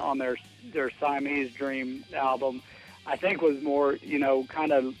on their Siamese Dream album, I think was more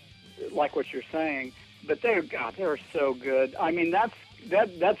kind of like what you're saying. But they were so good. I mean,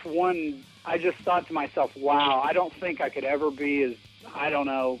 that's one. I just thought to myself, wow, I don't think I could ever be as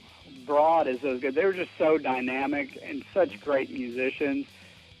broad as those guys. They were just so dynamic and such great musicians.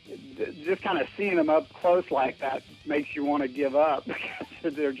 Just kind of seeing them up close like that makes you want to give up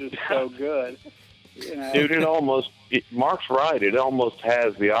because they're just so good. Dude, Mark's right. It almost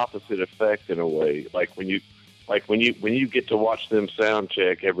has the opposite effect in a way. Like when you get to watch them sound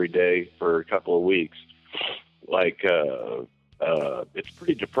check every day for a couple of weeks, it's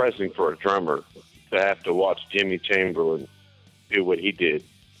pretty depressing for a drummer to have to watch Jimmy Chamberlain do what he did.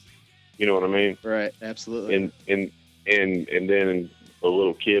 You know what I mean? Right. Absolutely. And then a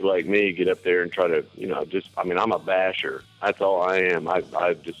little kid like me get up there and try to, I'm a basher. That's all I am. I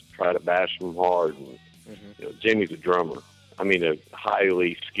just try to bash them hard. And, Jimmy's a drummer. I mean, a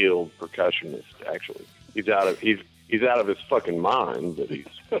highly skilled percussionist. Actually, he's out of his fucking mind. But he's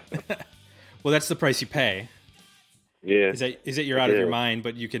well, that's the price you pay. Yeah. Is that you're out of your mind,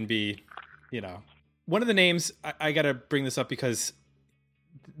 but you can be, One of the names I got to bring this up because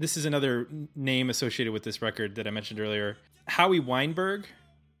this is another name associated with this record that I mentioned earlier. Howie Weinberg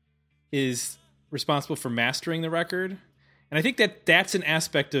is responsible for mastering the record. And I think that's an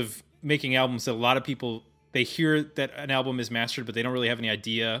aspect of making albums that a lot of people, they hear that an album is mastered, but they don't really have any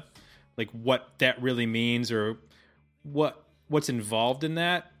idea like what that really means or what's involved in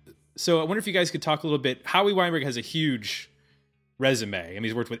that. So I wonder if you guys could talk a little bit. Howie Weinberg has a huge resume. I mean,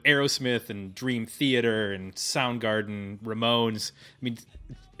 he's worked with Aerosmith and Dream Theater and Soundgarden, Ramones. I mean,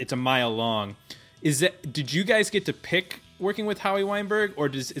 it's a mile long. Did you guys get to pick working with Howie Weinberg, or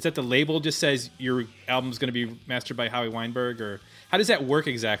is that the label just says your album's going to be mastered by Howie Weinberg, or how does that work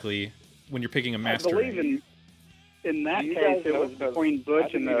exactly when you're picking a master? I believe in that case it was between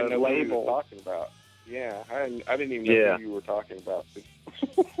Butch and the label. Talking about. Yeah, I didn't even know who you were talking about.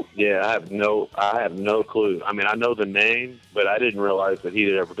 Yeah, I have no clue. I mean, I know the name, but I didn't realize that he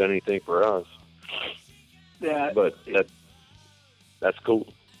had ever done anything for us. Yeah, but that's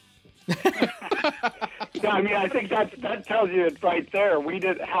cool. Yeah, I mean, I think that tells you it right there. We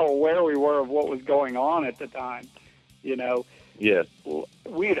did how aware we were of what was going on at the time. Yes.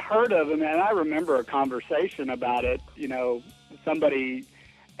 We had heard of him, and I remember a conversation about it. Somebody.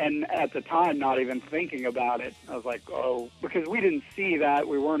 And at the time, not even thinking about it, I was like, oh, because we didn't see that.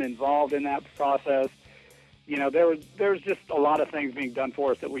 We weren't involved in that process. There was just a lot of things being done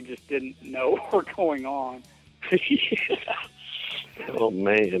for us that we just didn't know were going on. Oh,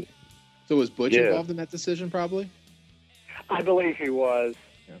 man. So was Butch involved in that decision, probably? I believe he was.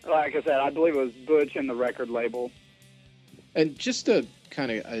 Yeah. Like I said, I believe it was Butch and the record label. And just to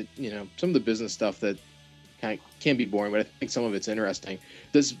kind of, some of the business stuff that kind of can be boring, but I think some of it's interesting.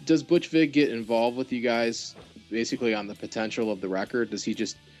 Does Butch Vig get involved with you guys basically on the potential of the record? Does he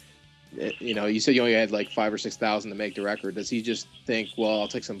just, you said you only had like 5,000 or 6,000 to make the record. Does he just think, well, I'll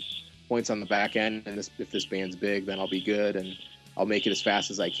take some points on the back end, and if this band's big, then I'll be good, and I'll make it as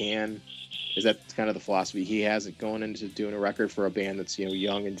fast as I can? Is that kind of the philosophy he has going into doing a record for a band that's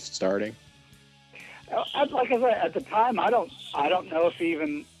young and just starting? Like I said, at the time, I don't know if he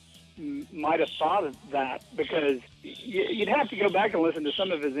even might have thought of that, because you'd have to go back and listen to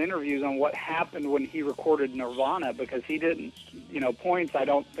some of his interviews on what happened when he recorded Nirvana, because he didn't, points I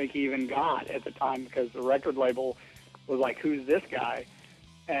don't think he even got at the time, because the record label was like, who's this guy?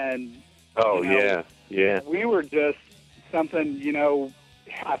 And we were just something,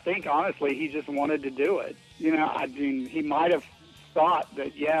 I think honestly he just wanted to do it. I mean, he might have thought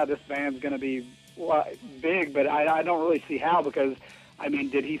that this band's going to be big, but I don't really see how, because I mean,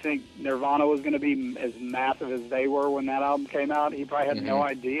 did he think Nirvana was going to be as massive as they were when that album came out? He probably had no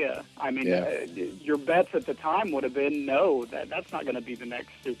idea. I mean, your bets at the time would have been, no, that's not going to be the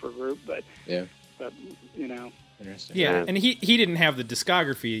next supergroup. But interesting. Yeah, and he didn't have the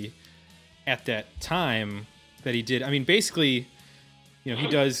discography at that time that he did. I mean, basically, he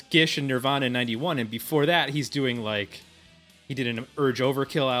does Gish and Nirvana in 91, and before that he's doing he did an Urge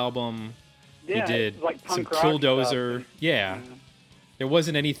Overkill album. Yeah, he did like some punk rock Killdozer. stuff. Yeah. There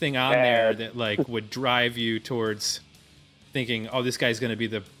wasn't anything on there that would drive you towards thinking, oh, this guy's going to be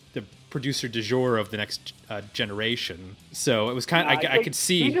the producer du jour of the next generation. So it was kind of, I could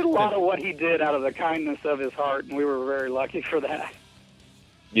see. He did a lot of what he did out of the kindness of his heart, and we were very lucky for that.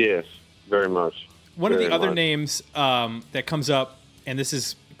 Yes, very much. One of the other names that comes up, and this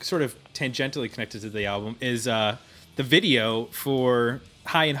is sort of tangentially connected to the album, is the video for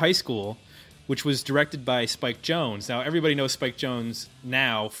High in High School, which was directed by Spike Jonze. Now, everybody knows Spike Jonze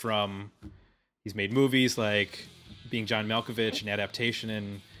now from, he's made movies like Being John Malkovich and Adaptation,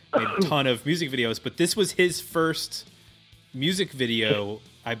 and made a ton of music videos, but this was his first music video,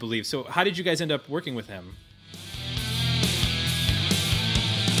 I believe. So how did you guys end up working with him?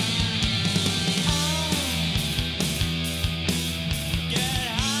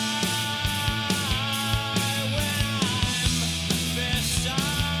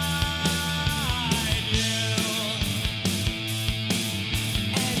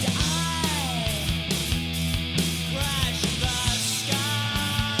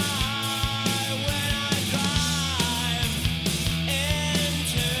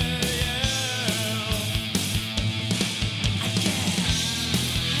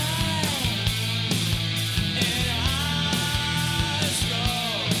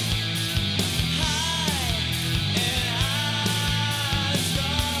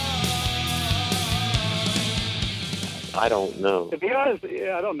 I don't know. To be honest,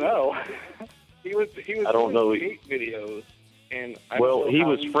 I don't know. He was I don't know. skate videos, and He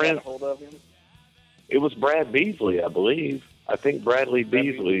was friends. Got a hold of him. It was Brad Beasley, I believe. I think Bradley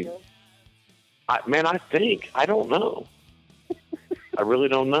Beasley. I think. I don't know. I really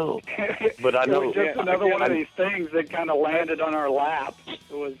don't know. But I know. It was just another one of these things that kind of landed on our lap. It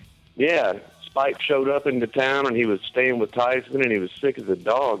was. Yeah, Spike showed up into town, and he was staying with Tyson, and he was sick as a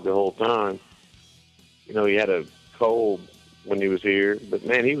dog the whole time. He had a cold when he was here, but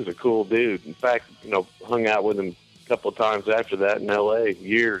man, he was a cool dude. In fact, hung out with him a couple of times after that in L.A.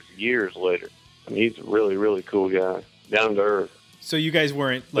 years later. I mean, he's a really, really cool guy, down to earth. So you guys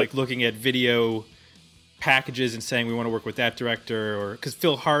weren't looking at video packages and saying we want to work with that director, or because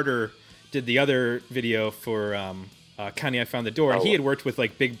Phil Harder did the other video for Connie, I Found the Door, and he had worked with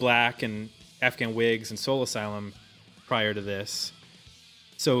Big Black and Afghan Wigs and Soul Asylum prior to this.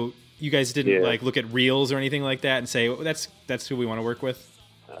 So you guys didn't look at reels or anything like that and say, well, that's who we want to work with?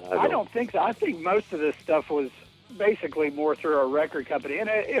 I don't think so. I think most of this stuff was basically more through a record company. And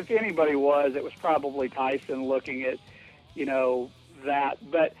if anybody was, it was probably Tyson looking at, that.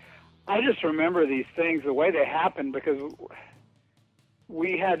 But I just remember these things, the way they happened, because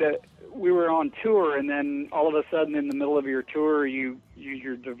we were on tour, and then all of a sudden in the middle of your tour,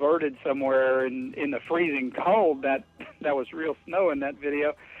 you're diverted somewhere in the freezing cold. That was real snow in that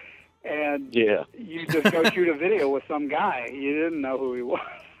video. And you just go shoot a video with some guy. You didn't know who he was.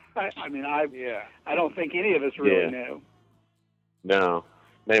 I don't think any of us really knew. No.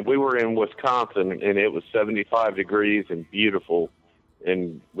 Man, we were in Wisconsin, and it was 75 degrees and beautiful.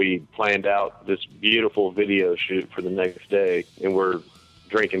 And we planned out this beautiful video shoot for the next day. And we're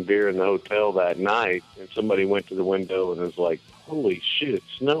drinking beer in the hotel that night. And somebody went to the window and was like, holy shit, it's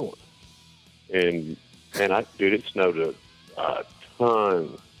snowing. And it snowed a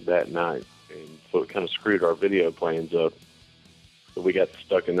ton that night, and so it kind of screwed our video plans up. So we got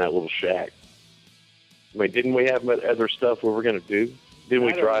stuck in that little shack. I mean, didn't we have other stuff we were going to do? Didn't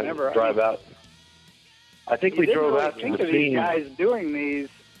we drive out? I think we drove out to the scene. Think of these guys doing these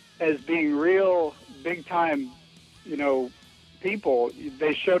as being real big time, people.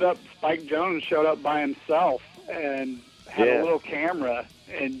 They showed up. Spike Jonze showed up by himself and had a little camera,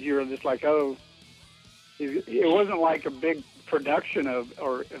 and you're just like, oh. It wasn't like a big production of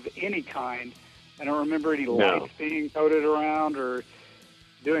any kind. I don't remember any lights being toted around or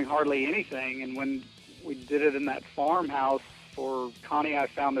doing hardly anything. And when we did it in that farmhouse for Connie, I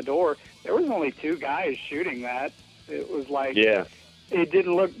Found the Door, there was only 2 guys shooting that. It was it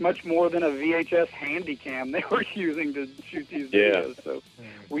didn't look much more than a VHS handy cam they were using to shoot these videos. So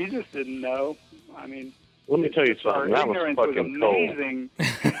we just didn't know. I mean, let me tell you something. That was fucking amazing. We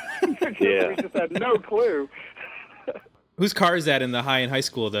just had no clue. Whose car is that in the High in High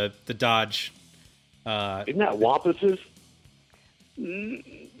School? The Dodge. Isn't that Wampus's?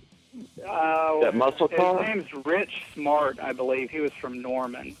 That muscle car? His name's Rich Smart, I believe. He was from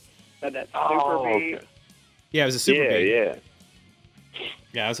Norman. Had that Super B. Okay. Yeah, it was a Super B. Yeah.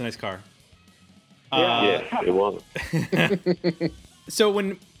 Yeah, it was a nice car. It was. So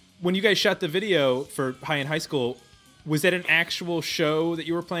when you guys shot the video for High in High School, was that an actual show that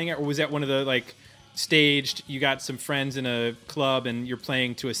you were playing at, or was that one of the like staged? You got some friends in a club and you're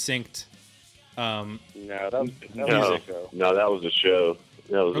playing to a synced. No, that was No, a show. no, that was a show.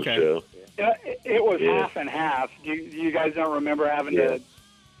 That was Okay. a show. It was Yeah. half and half. You guys don't remember having to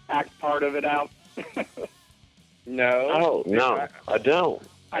act part of it out? No. Oh no, I don't.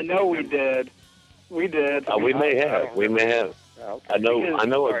 I know we did. We did. We may have. We may have. Oh, okay. I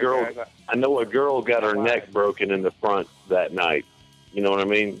know a Sorry, girl. guys, I know a girl got her neck broken in the front that night. You know what I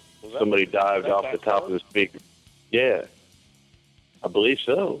mean? Was that- Somebody dived that off the top of the speaker. Yeah, I believe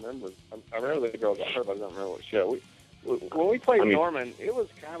so. I remember the girl got hurt, but I don't remember what show. When we played I mean- Norman, it was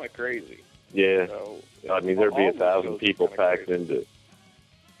kind of crazy. Yeah, So, I mean there'd be all the 1,000 shows people were kinda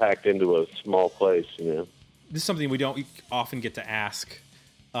packed into a small place. You know. This is something we don't often get to ask.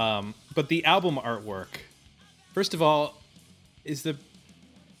 But the album artwork, first of all, is the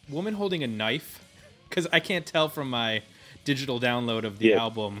woman holding a knife? Because I can't tell from my digital download of the Yeah.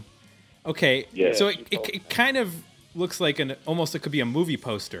 album. Okay, Yeah. so it kind of looks like almost it could be a movie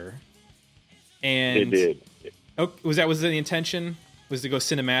poster. And It did. Oh, was that the intention? Was to go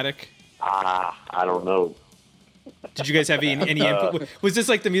cinematic? I don't know. Did you guys have any input? Was this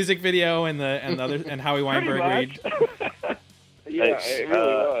like the music video and Howie Weinberg read? Yeah, it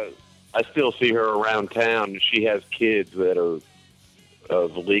really was. I still see her around town, and she has kids that are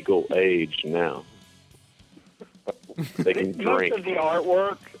of legal age now. They can Most drink. of the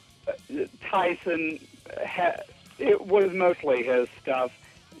artwork, Tyson, it was mostly his stuff.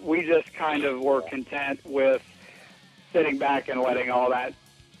 We just kind of were content with sitting back and letting all that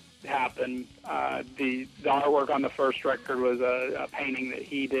happen. The artwork on the first record was a painting that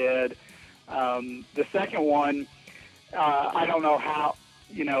he did. The second one, I don't know how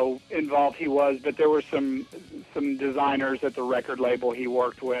involved he was, but there were some designers at the record label he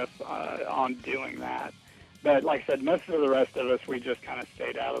worked with on doing that. But like I said, most of the rest of us, we just kind of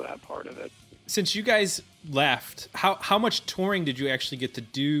stayed out of that part of it. Since you guys left, how much touring did you actually get to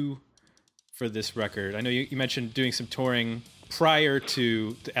do for this record? I know you mentioned doing some touring prior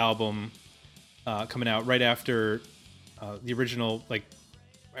to the album coming out, right after the original, like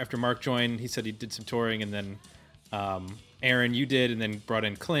after Mark joined, he said he did some touring, and then Aaron, you did, and then brought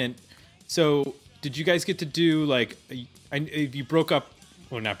in Clint. So did you guys get to do you broke up?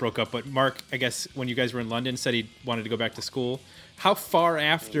 Well, not broke up, but Mark, I guess, when you guys were in London, said he wanted to go back to school. How far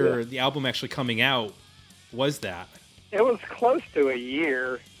after the album actually coming out was that? It was close to a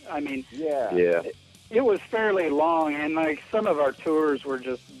year. I mean, Yeah. it was fairly long, and like some of our tours were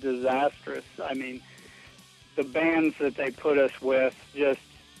just disastrous. I mean, the bands that they put us with just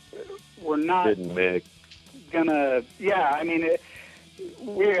were not Didn't mix. gonna. Yeah, I mean,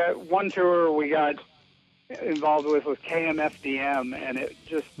 one tour we got involved with was KMFDM, and it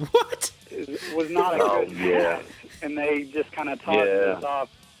just was not a good match, and they just kind of tossed us off.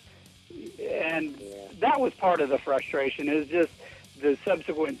 And that was part of the frustration, is just the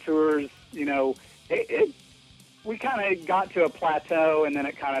subsequent tours. We kind of got to a plateau, and then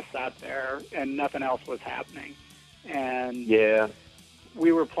it kind of sat there, and nothing else was happening. And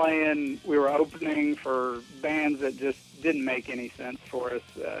we were opening for bands that just didn't make any sense for us.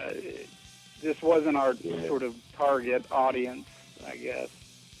 This wasn't our sort of target audience, I guess.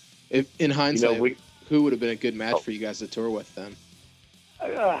 If, in hindsight, who would have been a good match for you guys to tour with then?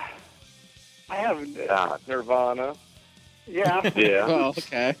 I have Nirvana. Yeah. Yeah. Oh,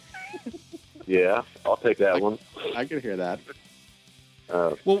 okay. Yeah, I'll take that one. I could hear that.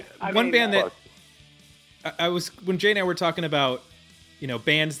 Well, one band that I was, when Jay and I were talking about,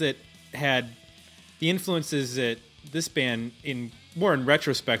 bands that had the influences that this band, more in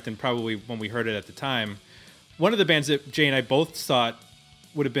retrospect than probably when we heard it at the time, one of the bands that Jay and I both thought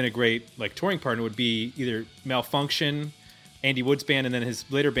would have been a great touring partner would be either Malfunction, Andy Wood's band, and then his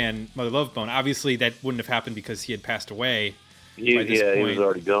later band Mother Love Bone. Obviously, that wouldn't have happened because he had passed away. By this point. He was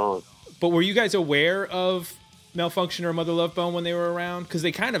already gone. But were you guys aware of Malfunction or Mother Love Bone when they were around? Because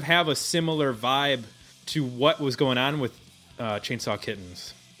they kind of have a similar vibe to what was going on with Chainsaw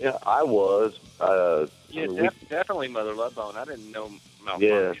Kittens. Yeah, I was. Definitely Mother Love Bone. I didn't know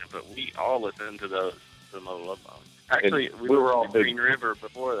Malfunction, but we all listened to the Mother Love Bone. Actually, we were all Green River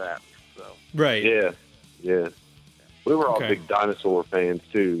before that. So right. Yeah. We were all big Dinosaur fans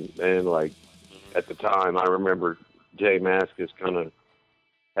too, and at the time, I remember Jay Mascis kind of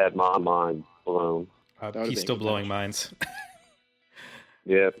had my mind blown. He's still blowing minds.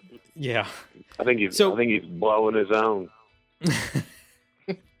 Yeah. Yeah. I think he's blowing his own.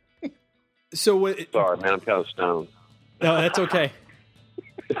 Sorry, man, I'm kind of stoned. No, that's okay.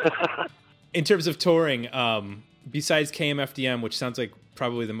 In terms of touring, besides KMFDM, which sounds like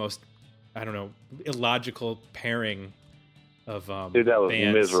probably the most I don't know, illogical pairing of Dude, that was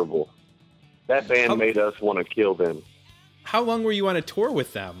bands. miserable. That band made us want to kill them. How long were you on a tour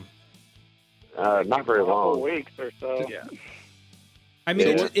with them? Not very A couple long. weeks or so. Yeah. I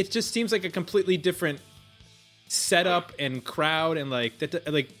mean, Yeah. it just seems like a completely different setup and crowd, and like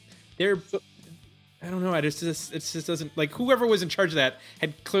that. Like they're, I don't know. It just doesn't, like, whoever was in charge of that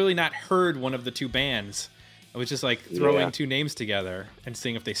had clearly not heard one of the two bands. It was just like throwing two names together and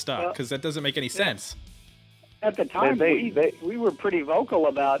seeing if they stuck, because that doesn't make any sense. At the time, They- we were pretty vocal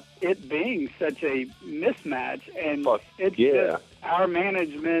about it being such a mismatch, and it's just our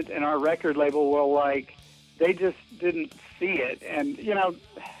management and our record label were like, they just didn't see it, and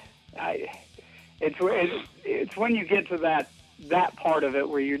it's when you get to that part of it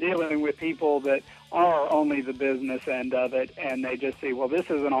where you're dealing with people that are only the business end of it, and they just see, well, this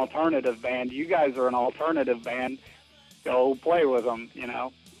is an alternative band. You guys are an alternative band. Go play with them,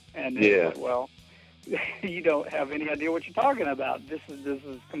 And it's like, well, you don't have any idea what you're talking about. This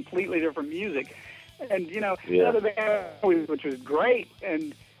is completely different music, and the other band, which was great,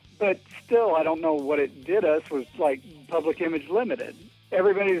 but still, I don't know what it did us was like Public Image Limited.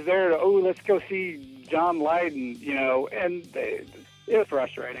 Everybody's there to let's go see John Lydon, and it was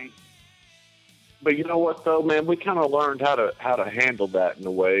frustrating. But you know what, though, man? We kind of learned how to handle that in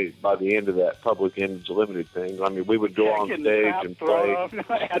a way by the end of that Public Image Limited thing. I mean, we would go on stage and play.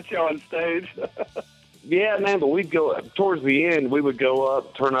 At you on stage. Yeah, man, but we'd go towards the end. We would go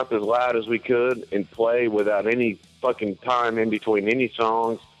up, turn up as loud as we could, and play without any fucking time in between any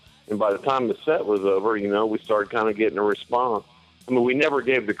songs. And by the time the set was over, we started kind of getting a response. I mean, we never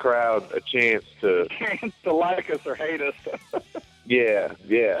gave the crowd a chance to like us or hate us.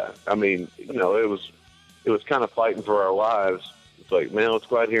 Yeah. I mean, it was kind of fighting for our lives. It's like, man, let's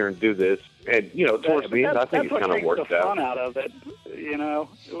go out here and do this. And towards the end, I think it kind of worked the fun out. out of it.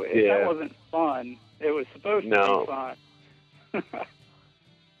 That wasn't fun. It was supposed to be fun.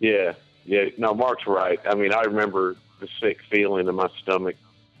 Yeah. No, Mark's right. I mean, I remember the sick feeling in my stomach.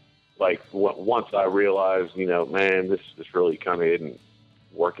 Like once I realized, man, this really kind of isn't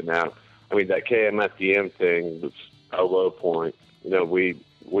working out. I mean, that KMFDM thing was a low point. We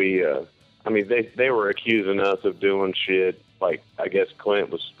I mean, they were accusing us of doing shit. Like, I guess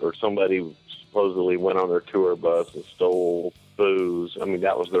Clint or somebody supposedly went on their tour bus and stole booze. I mean,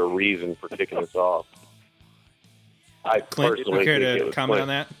 that was their reason for kicking us off. Clint, personally care think it to was comment Clint. on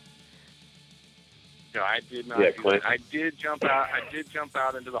that? No, I did not. Yeah, do Clint. that. I did jump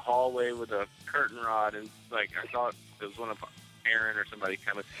out into the hallway with a curtain rod, and I thought it was one of Aaron or somebody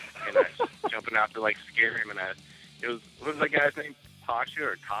coming, and I was jumping out to scare him, and what was that guy's name? Pasha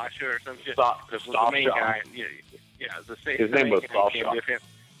or Tasha or some shit. The main guy. Yeah, the same. His name was came with him,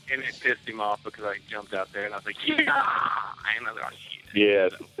 and it pissed him off because I jumped out there, and I was like, yeah, and I was like, oh, shit. Yeah,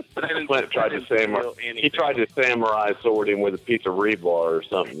 But Clint tried to samurai sword him with a piece of rebar or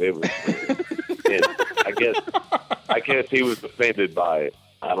something. It was. I guess he was offended by it.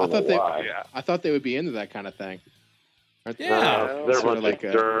 I don't know why. I thought they would be into that kind of thing. Yeah. They're a bunch of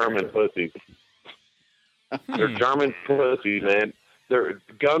German pussies. They're German pussies, man.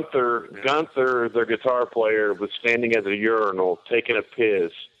 Gunther, their guitar player, was standing at the urinal taking a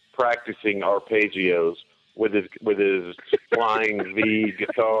piss, practicing arpeggios with his flying V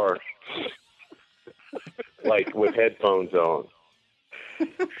guitar, with headphones on.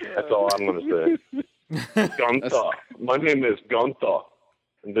 That's all I'm going to say. Gunther. My name is Gunther,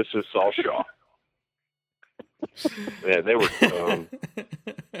 and this is Sasha. Yeah, they were dumb.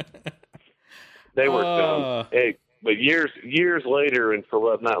 They were dumb. Hey, but years later, and for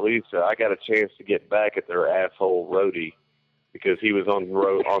love not least, I got a chance to get back at their asshole roadie because he was on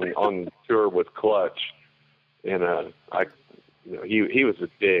tour with Clutch, and he was a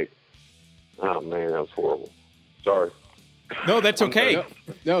dick. Oh man, that was horrible. Sorry. No, that's okay.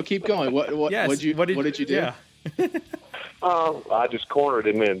 No, keep going. What did you do? Yeah. I just cornered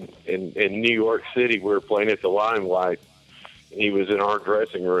him in New York City. We were playing at the Limelight. He was in our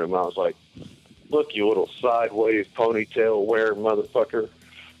dressing room. I was like, "Look, you little sideways ponytail wearing motherfucker,"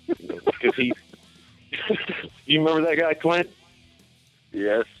 because he. You remember that guy, Clint?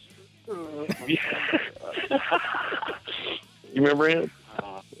 Yes. You remember him?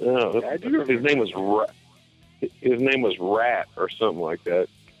 I do remember. His name was Rat or something like that.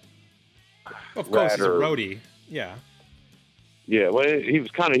 Of course, he's a roadie. Yeah. Yeah, well,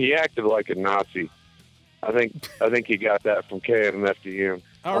 he acted like a Nazi. I think he got that from KMFDM.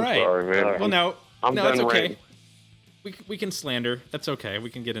 I'm sorry, man. Well, no, that's okay. We can slander. That's okay. We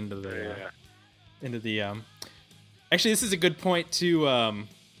can get into the Actually, this is a good point to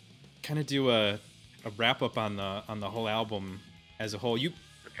kind of do a wrap up on the whole album as a whole.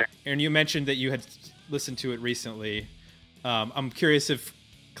 Aaron, you mentioned that you had listened to it recently. I'm curious if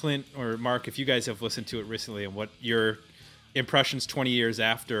Clint or Mark, if you guys have listened to it recently and what your impressions 20 years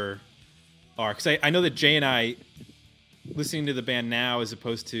after are. Because I know that Jay and I, listening to the band now as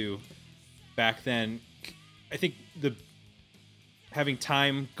opposed to back then, I think having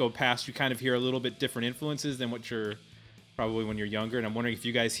time go past, you kind of hear a little bit different influences than what you're probably when you're younger. And I'm wondering if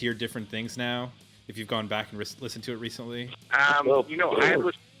you guys hear different things now, if you've gone back and listened to it recently. I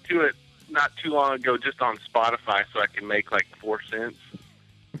listened to it not too long ago just on Spotify so I can make like 4 cents.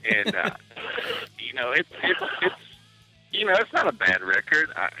 And, it's not a bad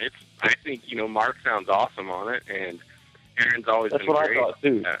record. I think, Mark sounds awesome on it, and Aaron's always That's been what great. I thought,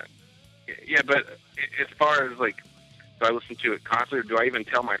 too. Yeah, but as far as, like, do I listen to it constantly, or do I even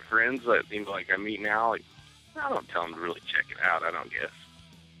tell my friends that, I meet now? Like, I don't tell them to really check it out, I don't guess.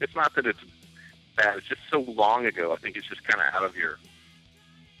 It's not that it's bad. It's just so long ago. I think it's just kind of out of your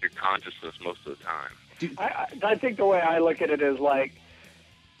consciousness most of the time. I think the way I look at it is like,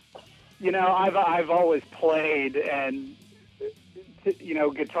 I've always played and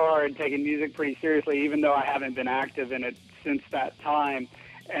guitar and taken music pretty seriously, even though I haven't been active in it since that time.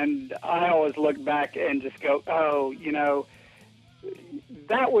 And I always look back and just go,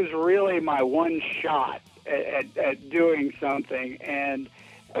 that was really my one shot at doing something. And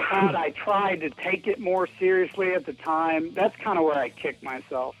had I tried to take it more seriously at the time, that's kind of where I kick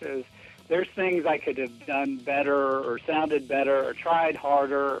myself, is there's things I could have done better or sounded better or tried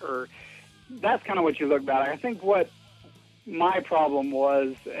harder, or that's kind of what you look back. I think what my problem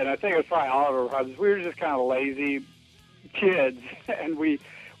was, and I think it was probably all of our problems, we were just kind of lazy kids, and we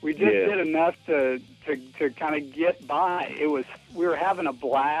just did enough to kind of get by. We were having a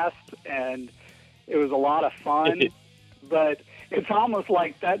blast, and it was a lot of fun, but it's almost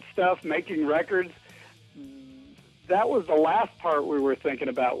like that stuff, making records, that was the last part we were thinking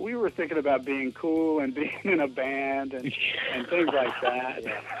about. We were thinking about being cool and being in a band and things like that.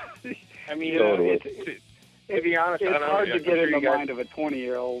 I mean, to be honest, it's hard to get in the mind of a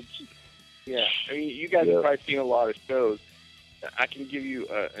 20-year-old. Yeah, I mean, you guys have probably seen a lot of shows. I can give you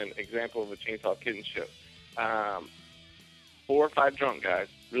an example of a Chainsaw Kittens show. 4 or 5 drunk guys,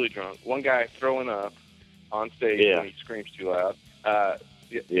 really drunk. One guy throwing up on stage when he screams too loud.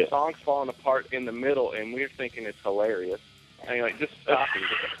 The song's falling apart in the middle, and we're thinking it's hilarious. And you're like, just stop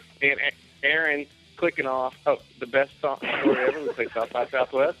it. And Aaron clicking off, the best song story ever, we play South by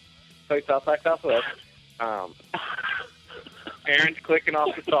Southwest. Aaron's clicking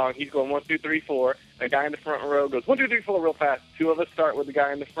off the song. He's going 1, 2, 3, 4. The guy in the front row goes 1, 2, 3, 4 real fast. 2 of us start with the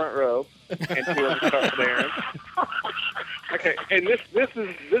guy in the front row, and 2 of us start with Aaron. Okay, and this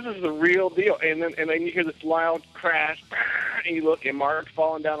is the real deal. And then you hear this loud crash, and you look, and Mark's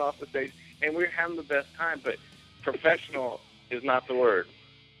falling down off the stage, and we're having the best time. But professional is not the word.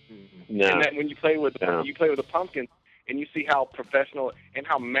 No. And then when you play with the Pumpkins, and you see how professional and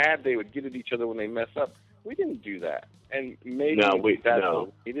how mad they would get at each other when they mess up. We didn't do that, and maybe that's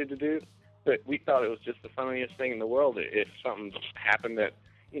what we needed to do. But we thought it was just the funniest thing in the world. If something happened that,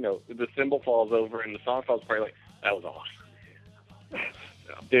 the cymbal falls over and the song falls apart, like, that was awesome.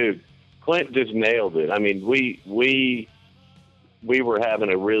 Dude, Clint just nailed it. I mean, we were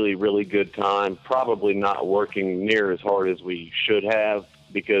having a really, really good time, probably not working near as hard as we should have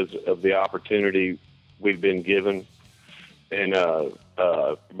because of the opportunity we've been given. And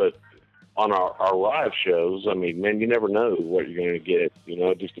but on our live shows, I mean, man, you never know what you're going to get.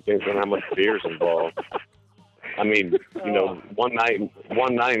 It just depends on how much beer's involved. I mean, one night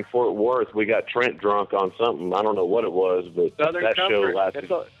in Fort Worth, we got Trent drunk on something. I don't know what it was, but Southern that Comfort.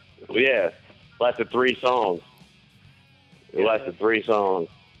 show lasted 3 songs. It lasted 3 songs,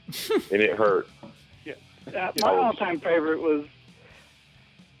 and it hurt. Yeah. My all-time favorite was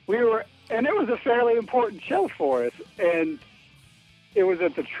and it was a fairly important show for us, and it was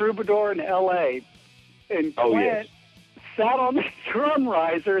at the Troubadour in L.A., and Clint sat on the drum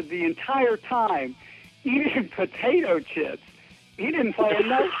riser the entire time, eating potato chips. He didn't play a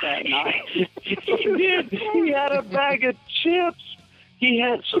note that night. He did. He had a bag of chips.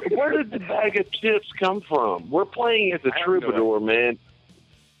 Where did the bag of chips come from? We're playing at the Troubadour, man.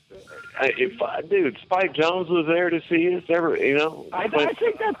 Dude, Spike Jones was there to see us. I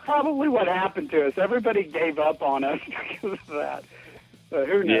think that's probably what happened to us. Everybody gave up on us because of that. So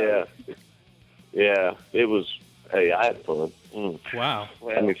who knows? Yeah. It was. Hey, I had fun. Wow.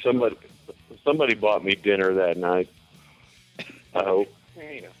 Well, I mean, somebody bought me dinner that night. I hope.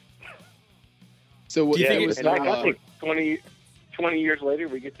 So what? I think 20 years later,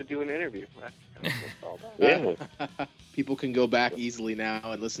 we get to do an interview. That's all that. Yeah. People can go back easily now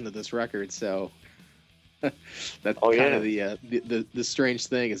and listen to this record. So That's kind of the strange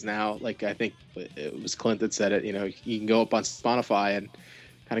thing is now, like, I think it was Clint that said it, you know, you can go up on Spotify and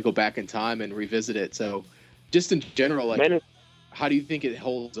kind of go back in time and revisit it. So just in general, like, how do you think it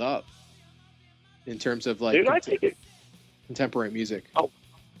holds up in terms of like contemporary music? Oh,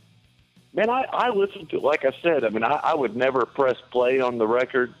 man, I listen to, like I said, I mean, I would never press play on the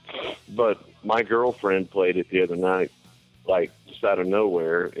record, but my girlfriend played it the other night, like, just out of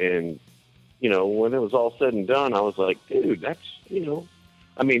nowhere. And, you know, when it was all said and done, I was like, dude, that's, you know,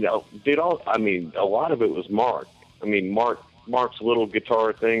 I mean, a lot of it was Mark. I mean, Mark's little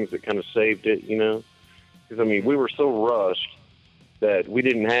guitar things that kind of saved it, you know? Because, I mean, we were so rushed that we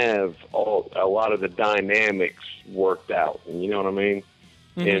didn't have a lot of the dynamics worked out. And you know what I mean?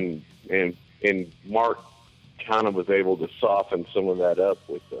 Mm-hmm. And Mark kind of was able to soften some of that up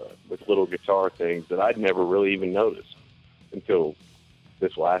with little guitar things that I'd never really even noticed until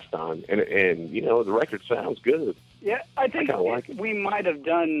this last time. And you know, the record sounds good. Yeah, I think we might have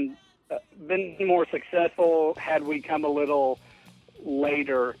been more successful had we come a little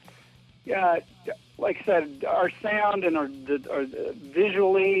later. Yeah, like I said, our sound and our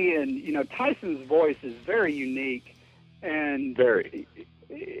visually, and you know, Tyson's voice is very unique, and very.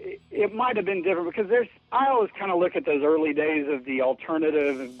 It might have been different because I always kind of look at those early days of the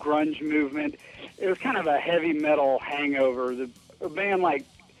alternative grunge movement. It was kind of a heavy metal hangover. A band like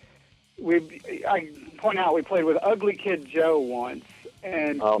I point out, we played with Ugly Kid Joe once,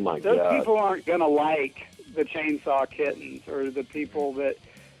 and oh my those God. people aren't going to like the Chainsaw Kittens or the people that,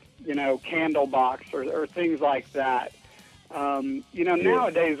 you know, Candlebox or things like that. You know,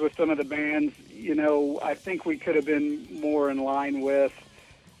 nowadays with some of the bands, you know, I think we could have been more in line with,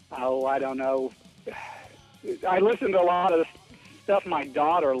 I don't know. I listen to a lot of stuff my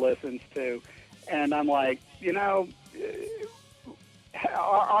daughter listens to, and I'm like, you know,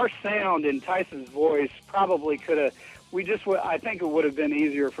 our sound and Tyson's voice probably could have, I think it would have been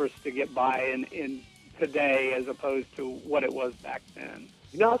easier for us to get by in today as opposed to what it was back then.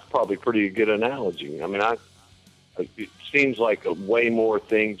 You know, that's probably a pretty good analogy. I mean, it seems like way more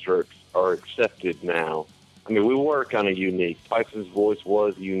things are accepted now. I mean, we were kind of unique. Tyson's voice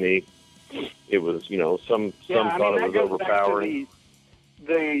was unique. It was, you know, some thought it was overpowering.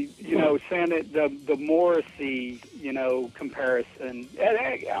 The you know, the Morrissey, you know, comparison.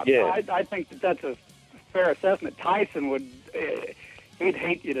 I think that's a fair assessment. Tyson would he'd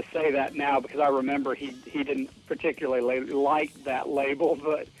hate you to say that now because I remember he didn't particularly like that label,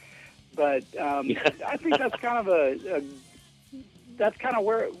 but I think that's kind of that's kind of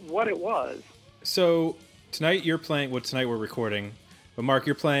what it was. So tonight you're playing. Well, tonight we're recording, but Mark,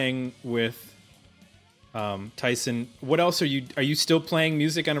 you're playing with Tyson. What else are you still playing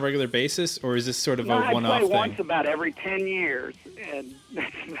music on a regular basis, or is this sort of a one-off thing? I play once about every 10 years, and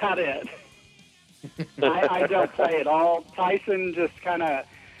that's about it. I don't play at all. Tyson just kind of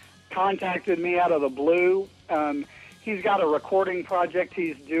contacted me out of the blue. He's got a recording project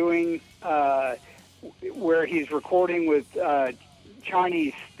he's doing where he's recording with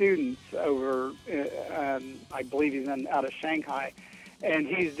Chinese students over, I believe he's out of Shanghai, and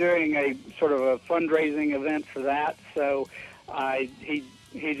he's doing a sort of a fundraising event for that. So he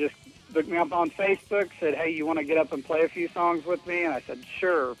just looked me up on Facebook, said, "Hey, you want to get up and play a few songs with me?" And I said,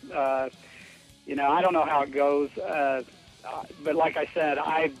 "Sure." You know, I don't know how it goes, but like I said,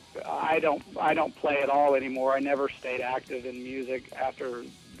 I don't play at all anymore. I never stayed active in music after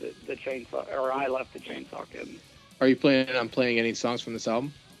the Chainsaw, or I left the Chainsaw Kittens. Are you planning on playing any songs from this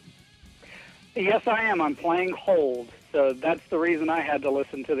album? Yes, I am. I'm playing Hold, so that's the reason I had to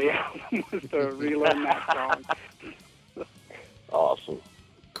listen to the album, was to relearn that song. Awesome.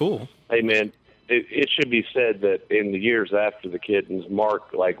 Cool. Hey, man, it should be said that in the years after the Kittens,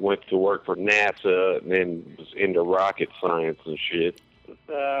 Mark went to work for NASA and then was into rocket science and shit. You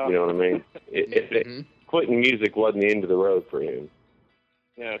know what I mean? Quitting music wasn't the end of the road for him.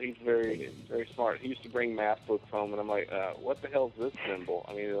 Yeah, he's very, very smart. He used to bring math books home, and I'm like, what the hell is this symbol?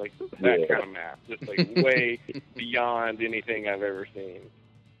 I mean, like, that kind of math, just like way beyond anything I've ever seen.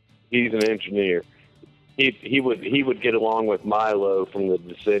 He's an engineer. He would get along with Milo from the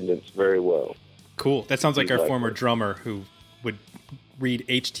Descendants very well. Cool. That sounds like our former drummer who would read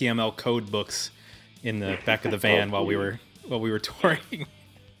HTML code books in the back of the van while we were touring.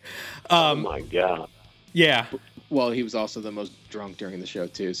 Oh my God. Yeah. Well, he was also the most drunk during the show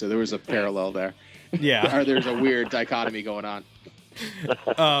too, so there was a parallel there. Yeah. Or there's a weird dichotomy going on.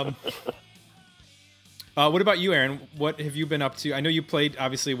 What about you, Aaron? What have you been up to? I know you played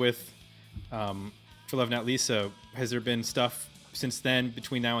obviously with For Love Not Lisa. Has there been stuff since then,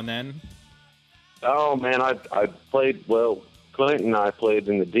 between now and then? Oh man, I played. Well, Clint and I played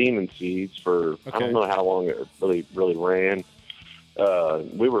in the Demon Seeds for I don't know how long it really ran.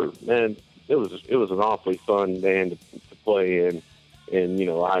 We were it was an awfully fun band to play in, and you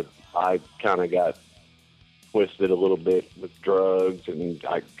know I kind of got twisted a little bit with drugs, and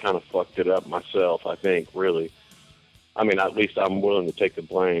I kind of fucked it up myself. I think really. I mean, at least I'm willing to take the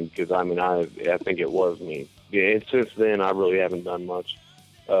blame because I mean I think it was me. Yeah, and since then I really haven't done much.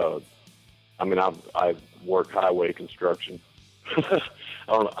 I mean I've worked highway construction.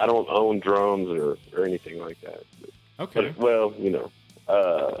 I don't own drums or anything like that. Okay. But, well, you know,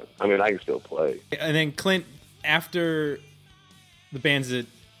 I mean, I can still play. And then Clint, after the bands that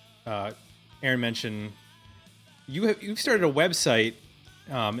Aaron mentioned, you've started a website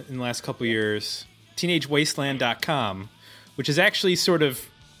in the last couple of years, teenagewasteland.com, which is actually sort of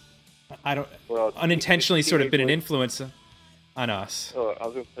unintentionally sort of been an influence on us. I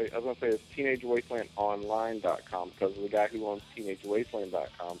was gonna say it's teenagewastelandonline.com because the guy who owns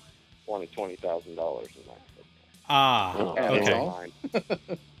teenagewasteland.com wanted $20,000 in that. Okay.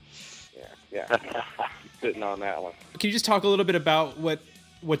 Yeah. Sitting on that one. Can you just talk a little bit about what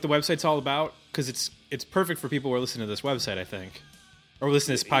the website's all about? Because it's perfect for people who are listening to this website, I think, or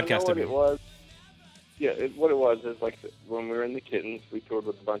listening to this podcast. You know what it was? Yeah, what it was is like when we were in the Kittens, we toured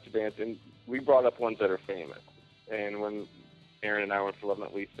with a bunch of bands, and we brought up ones that are famous. And when Aaron and I went for Love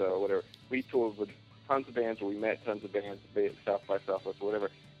Not Lisa or whatever, we toured with tons of bands, or we met tons of bands, be it South by Southwest or whatever.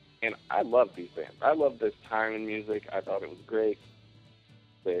 And I love these bands. I love this time in music. I thought it was great.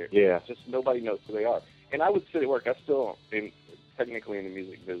 Just nobody knows who they are. And I would sit at work. I'm still technically in the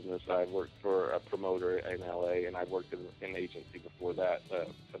music business. I worked for a promoter in LA, and I worked in an agency before that,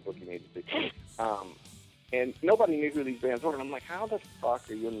 a booking agency. And nobody knew who these bands were. And I'm like, how the fuck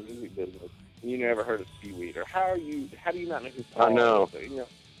are you in the music business? And you never heard of Seaweed, or how do you not know who Paul I know. is? You know,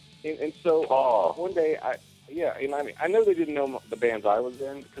 and so one day and I mean, I know they didn't know the bands I was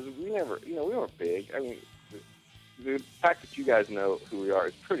in because we weren't big. I mean, the fact that you guys know who we are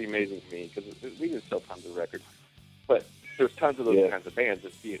is pretty amazing to me because we didn't sell tons of records. But there's tons of those kinds of bands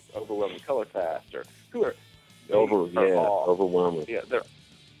that be it Overwhelming Color Fast or who are Overwhelming. Yeah,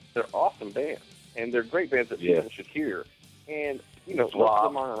 they're awesome bands, and they're great bands that people should hear. And you know, most of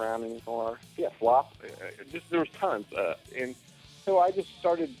them aren't around anymore. Yeah, Flop. There was tons, and so I just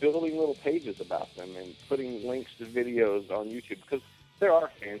started building little pages about them and putting links to videos on YouTube because there are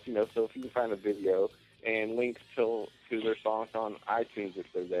fans, you know. So if you can find a video and links to their songs on iTunes if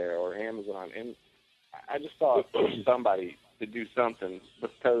they're there or Amazon, and I just thought somebody to do something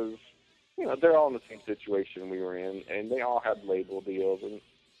because you know they're all in the same situation we were in, and they all had label deals, and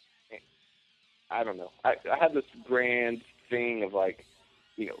I don't know. I had this grand thing of like,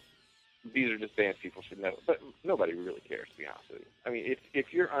 you know, these are just bands people should know, but nobody really cares, to be honest with you. I mean,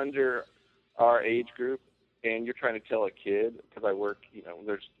 if you're under our age group and you're trying to tell a kid, because I work, you know,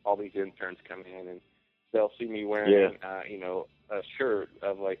 there's all these interns coming in and they'll see me wearing, you know, a shirt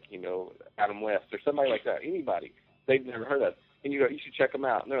of like, you know, Adam West or somebody like that. Anybody they've never heard of, and you go, you should check them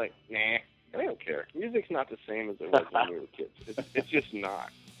out, and they're like, nah, they don't care. Music's not the same as it was when we were kids. It's just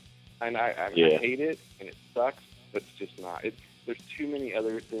not. And I hate it, and it sucks, but it's just not. There's too many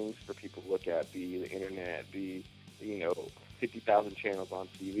other things for people to look at, be the internet, be, you know, 50,000 channels on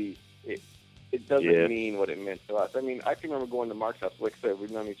TV. It doesn't mean what it meant to us. I mean, I can remember going to Mark's house. Like I said,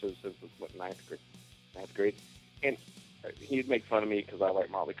 we've known each other since, ninth grade. And he'd make fun of me because I like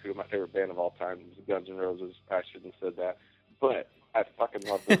Motley Crue. My favorite band of all time was Guns N' Roses. I shouldn't have said that. But I fucking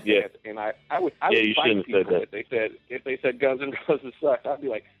love those bands. And I would fight people if they said Guns N' Roses sucked. I'd be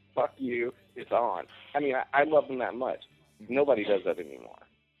like, fuck you, it's on. I mean, I love them that much. Nobody does that anymore.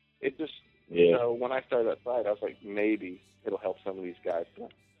 It just, you know, when I started that site, I was like, maybe it'll help some of these guys.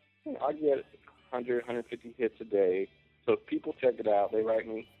 But, you know, I get 100, 150 hits a day. So if people check it out, they write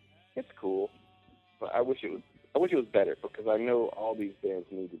me, it's cool. But I wish it was better because I know all these bands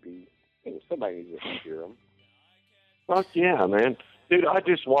need to be, you know, somebody needs to hear them. Fuck yeah, man. Dude, I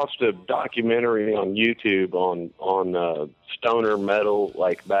just watched a documentary on YouTube on stoner metal,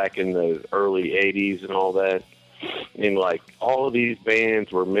 like back in the early 80s and all that. And like all of these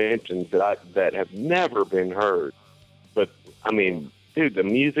bands were mentioned that have never been heard. But I mean, dude, the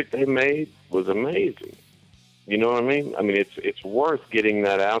music they made was amazing. You know what I mean? I mean, it's worth getting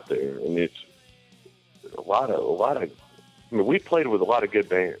that out there, and it's a lot of. I mean, we played with a lot of good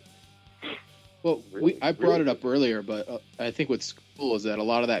bands. Well, I brought it up earlier, but I think what's cool is that a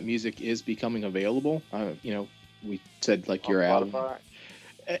lot of that music is becoming available. You know, we said like your album.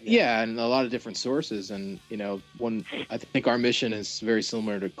 Yeah, and a lot of different sources. And, you know, I think our mission is very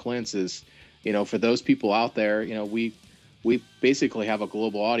similar to Clint's is, you know, for those people out there, you know, we basically have a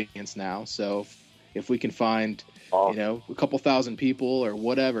global audience now. So if we can find, Awesome. a couple thousand people or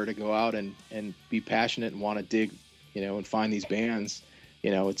whatever to go out and be passionate and want to dig, and find these bands.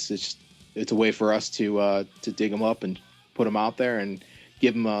 It's a way for us to dig them up and put them out there and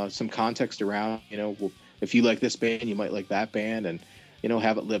give them some context around. If you like this band, you might like that band, and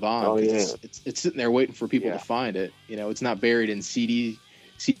have it live on. Oh, yeah. It's sitting there waiting for people to find it. It's not buried in CD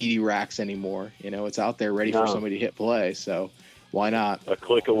racks anymore. It's out there ready for somebody to hit play. So why not? A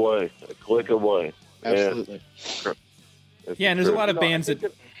click away. Absolutely. Yeah, and there's a lot of bands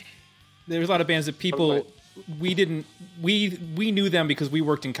that people we knew them because we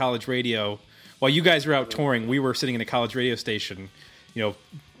worked in college radio. While you guys were out touring, we were sitting in a college radio station,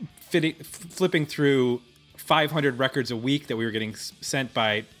 flipping through 500 records a week that we were getting sent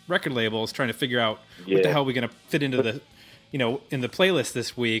by record labels, trying to figure out what the hell we're going to fit into the, in the playlist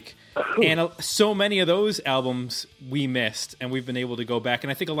this week. And so many of those albums we missed, and we've been able to go back.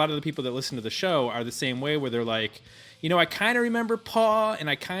 And I think a lot of the people that listen to the show are the same way, where they're like, I kind of remember Paw, and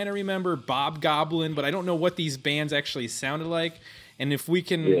I kind of remember Bob Goblin, but I don't know what these bands actually sounded like. And if we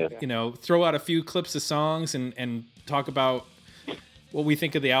can, throw out a few clips of songs and talk about what we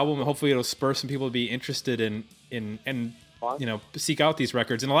think of the album, and hopefully it'll spur some people to be interested in seek out these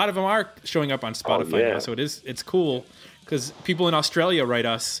records. And a lot of them are showing up on Spotify now, so it's cool because people in Australia write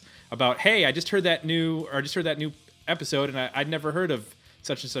us about, hey, I just heard that new episode, and I'd never heard of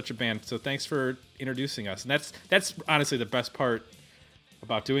such and such a band. So thanks for introducing us. And that's honestly the best part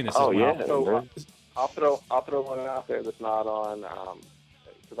about doing this. So I'll throw one out there that's not on,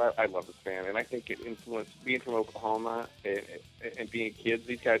 because I love this band, and I think it influenced being from Oklahoma and being kids.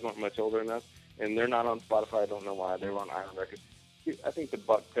 These guys weren't much older than us, and they're not on Spotify. I don't know why. They were on Iron Records. I think the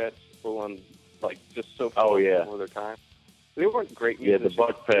Buck Pets were one, just so before their time. They weren't great musicians. Yeah,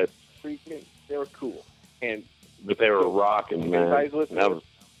 the Buck Pets. They were cool, but they were rocking, man. Guys, listen,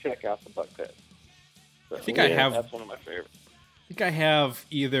 check out the Buck Pets. So, I think I have. That's one of my favorites. I think I have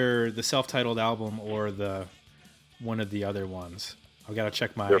either the self-titled album or the one of the other ones. I've got to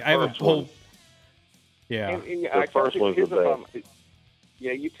check my. I have a whole. Yeah. And the first one's the best.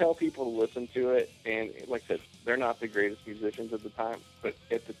 Yeah, you tell people to listen to it, and like I said, they're not the greatest musicians at the time, but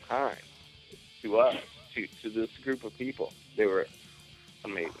at the time, to us, to this group of people, they were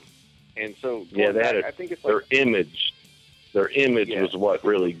amazing. And so, I think it's their image. Their image was what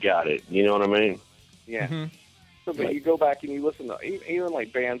really got it. You know what I mean? Yeah. Mm-hmm. So, but you go back and you listen to even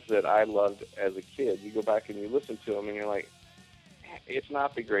like bands that I loved as a kid. You go back and you listen to them, and you're like, it's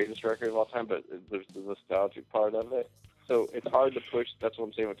not the greatest record of all time, but there's the nostalgic part of it. So it's hard to push. That's what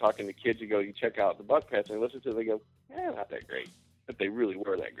I'm saying when talking to kids. You check out the Buck Pets and you listen to it, they go, not that great. But they really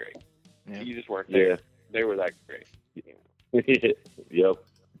were that great. Yeah. You just weren't there. Yeah. They were that great. Yep.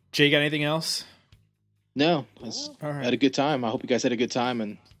 Jay, got anything else? No. I had a good time. I hope you guys had a good time,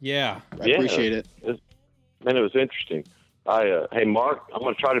 and I appreciate it. Man, it was interesting. Hey, Mark, I'm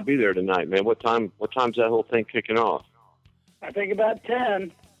going to try to be there tonight, man. What time's that whole thing kicking off? I think about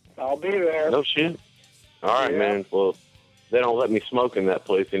 10. I'll be there. No shit. All right, man. Well, they don't let me smoke in that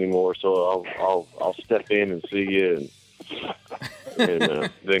place anymore, so I'll step in and see you, and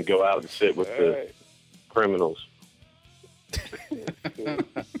then go out and sit with the criminals.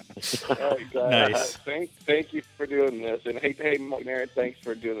 Nice. Thank you for doing this, and hey, Mark and Aaron, thanks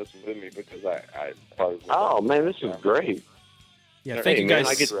for doing this with me because I man, this is great. Yeah, thank you guys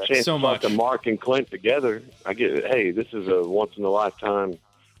I get the chance so to much. talk to Mark and Clint together. This is a once in a lifetime.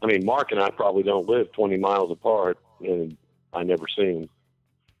 I mean, Mark and I probably don't live 20 miles apart, and I never seen him.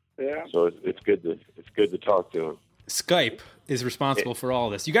 Yeah. So it's good to talk to him. Skype is responsible for all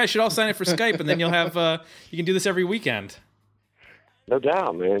this. You guys should all sign up for Skype, and then you'll have you can do this every weekend. No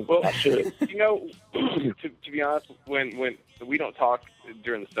doubt, man. Well, I should. To be honest, when we don't talk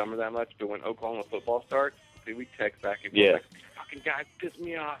during the summer that much, but when Oklahoma football starts, we text back and forth. Like, fucking guys piss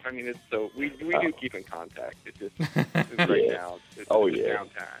me off. I mean, it's so we do keep in contact. It's just right now. It's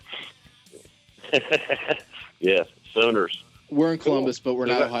downtime. Yeah, Sooners. We're in Columbus, but we're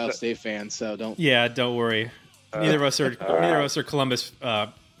not Ohio State fans, so don't. Yeah, don't worry. Neither of us are Columbus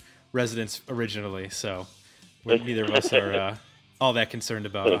residents originally, so neither of us are all that concerned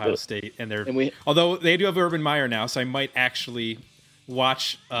about Ohio State. Although they do have Urban Meyer now, so I might actually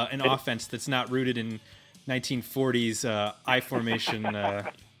watch an offense that's not rooted in 1940s I formation.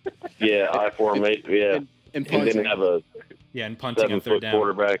 I formation. Yeah, and punting. And punting on third down.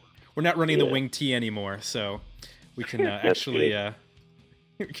 Quarterback. We're not running the wing T anymore, so we can actually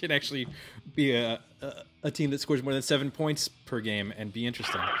be a team that scores more than 7 points per game and be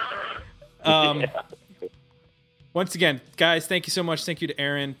interesting. Once again, guys, thank you so much. Thank you to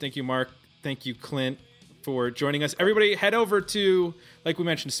Aaron. Thank you, Mark. Thank you, Clint, for joining us. Everybody, head over to, like we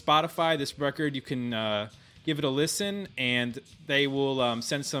mentioned, Spotify. This record, you can give it a listen, and they will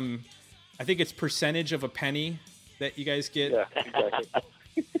send some. I think it's percentage of a penny that you guys get. Yeah, exactly.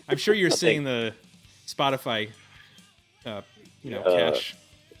 I'm sure you're seeing the Spotify, cash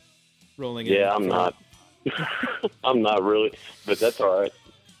rolling in. Yeah, I'm not. I'm not really, but that's all right.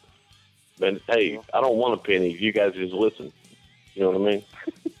 But hey, I don't want a penny. You guys just listen. You know what I mean?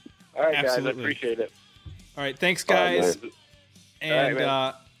 All right, Absolutely. guys, I appreciate it. All right, thanks, All right, guys. man. And All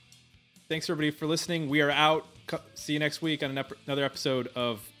right, thanks, everybody, for listening. We are out. See you next week on another episode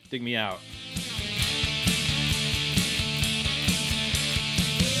of Dig Me Out.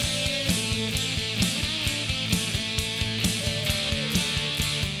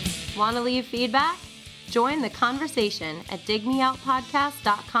 Want to leave feedback? Join the conversation at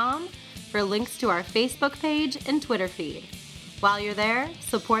digmeoutpodcast.com for links to our Facebook page and Twitter feed. While you're there,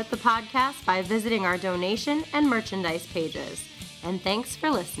 support the podcast by visiting our donation and merchandise pages. And thanks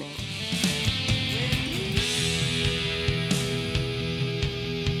for listening.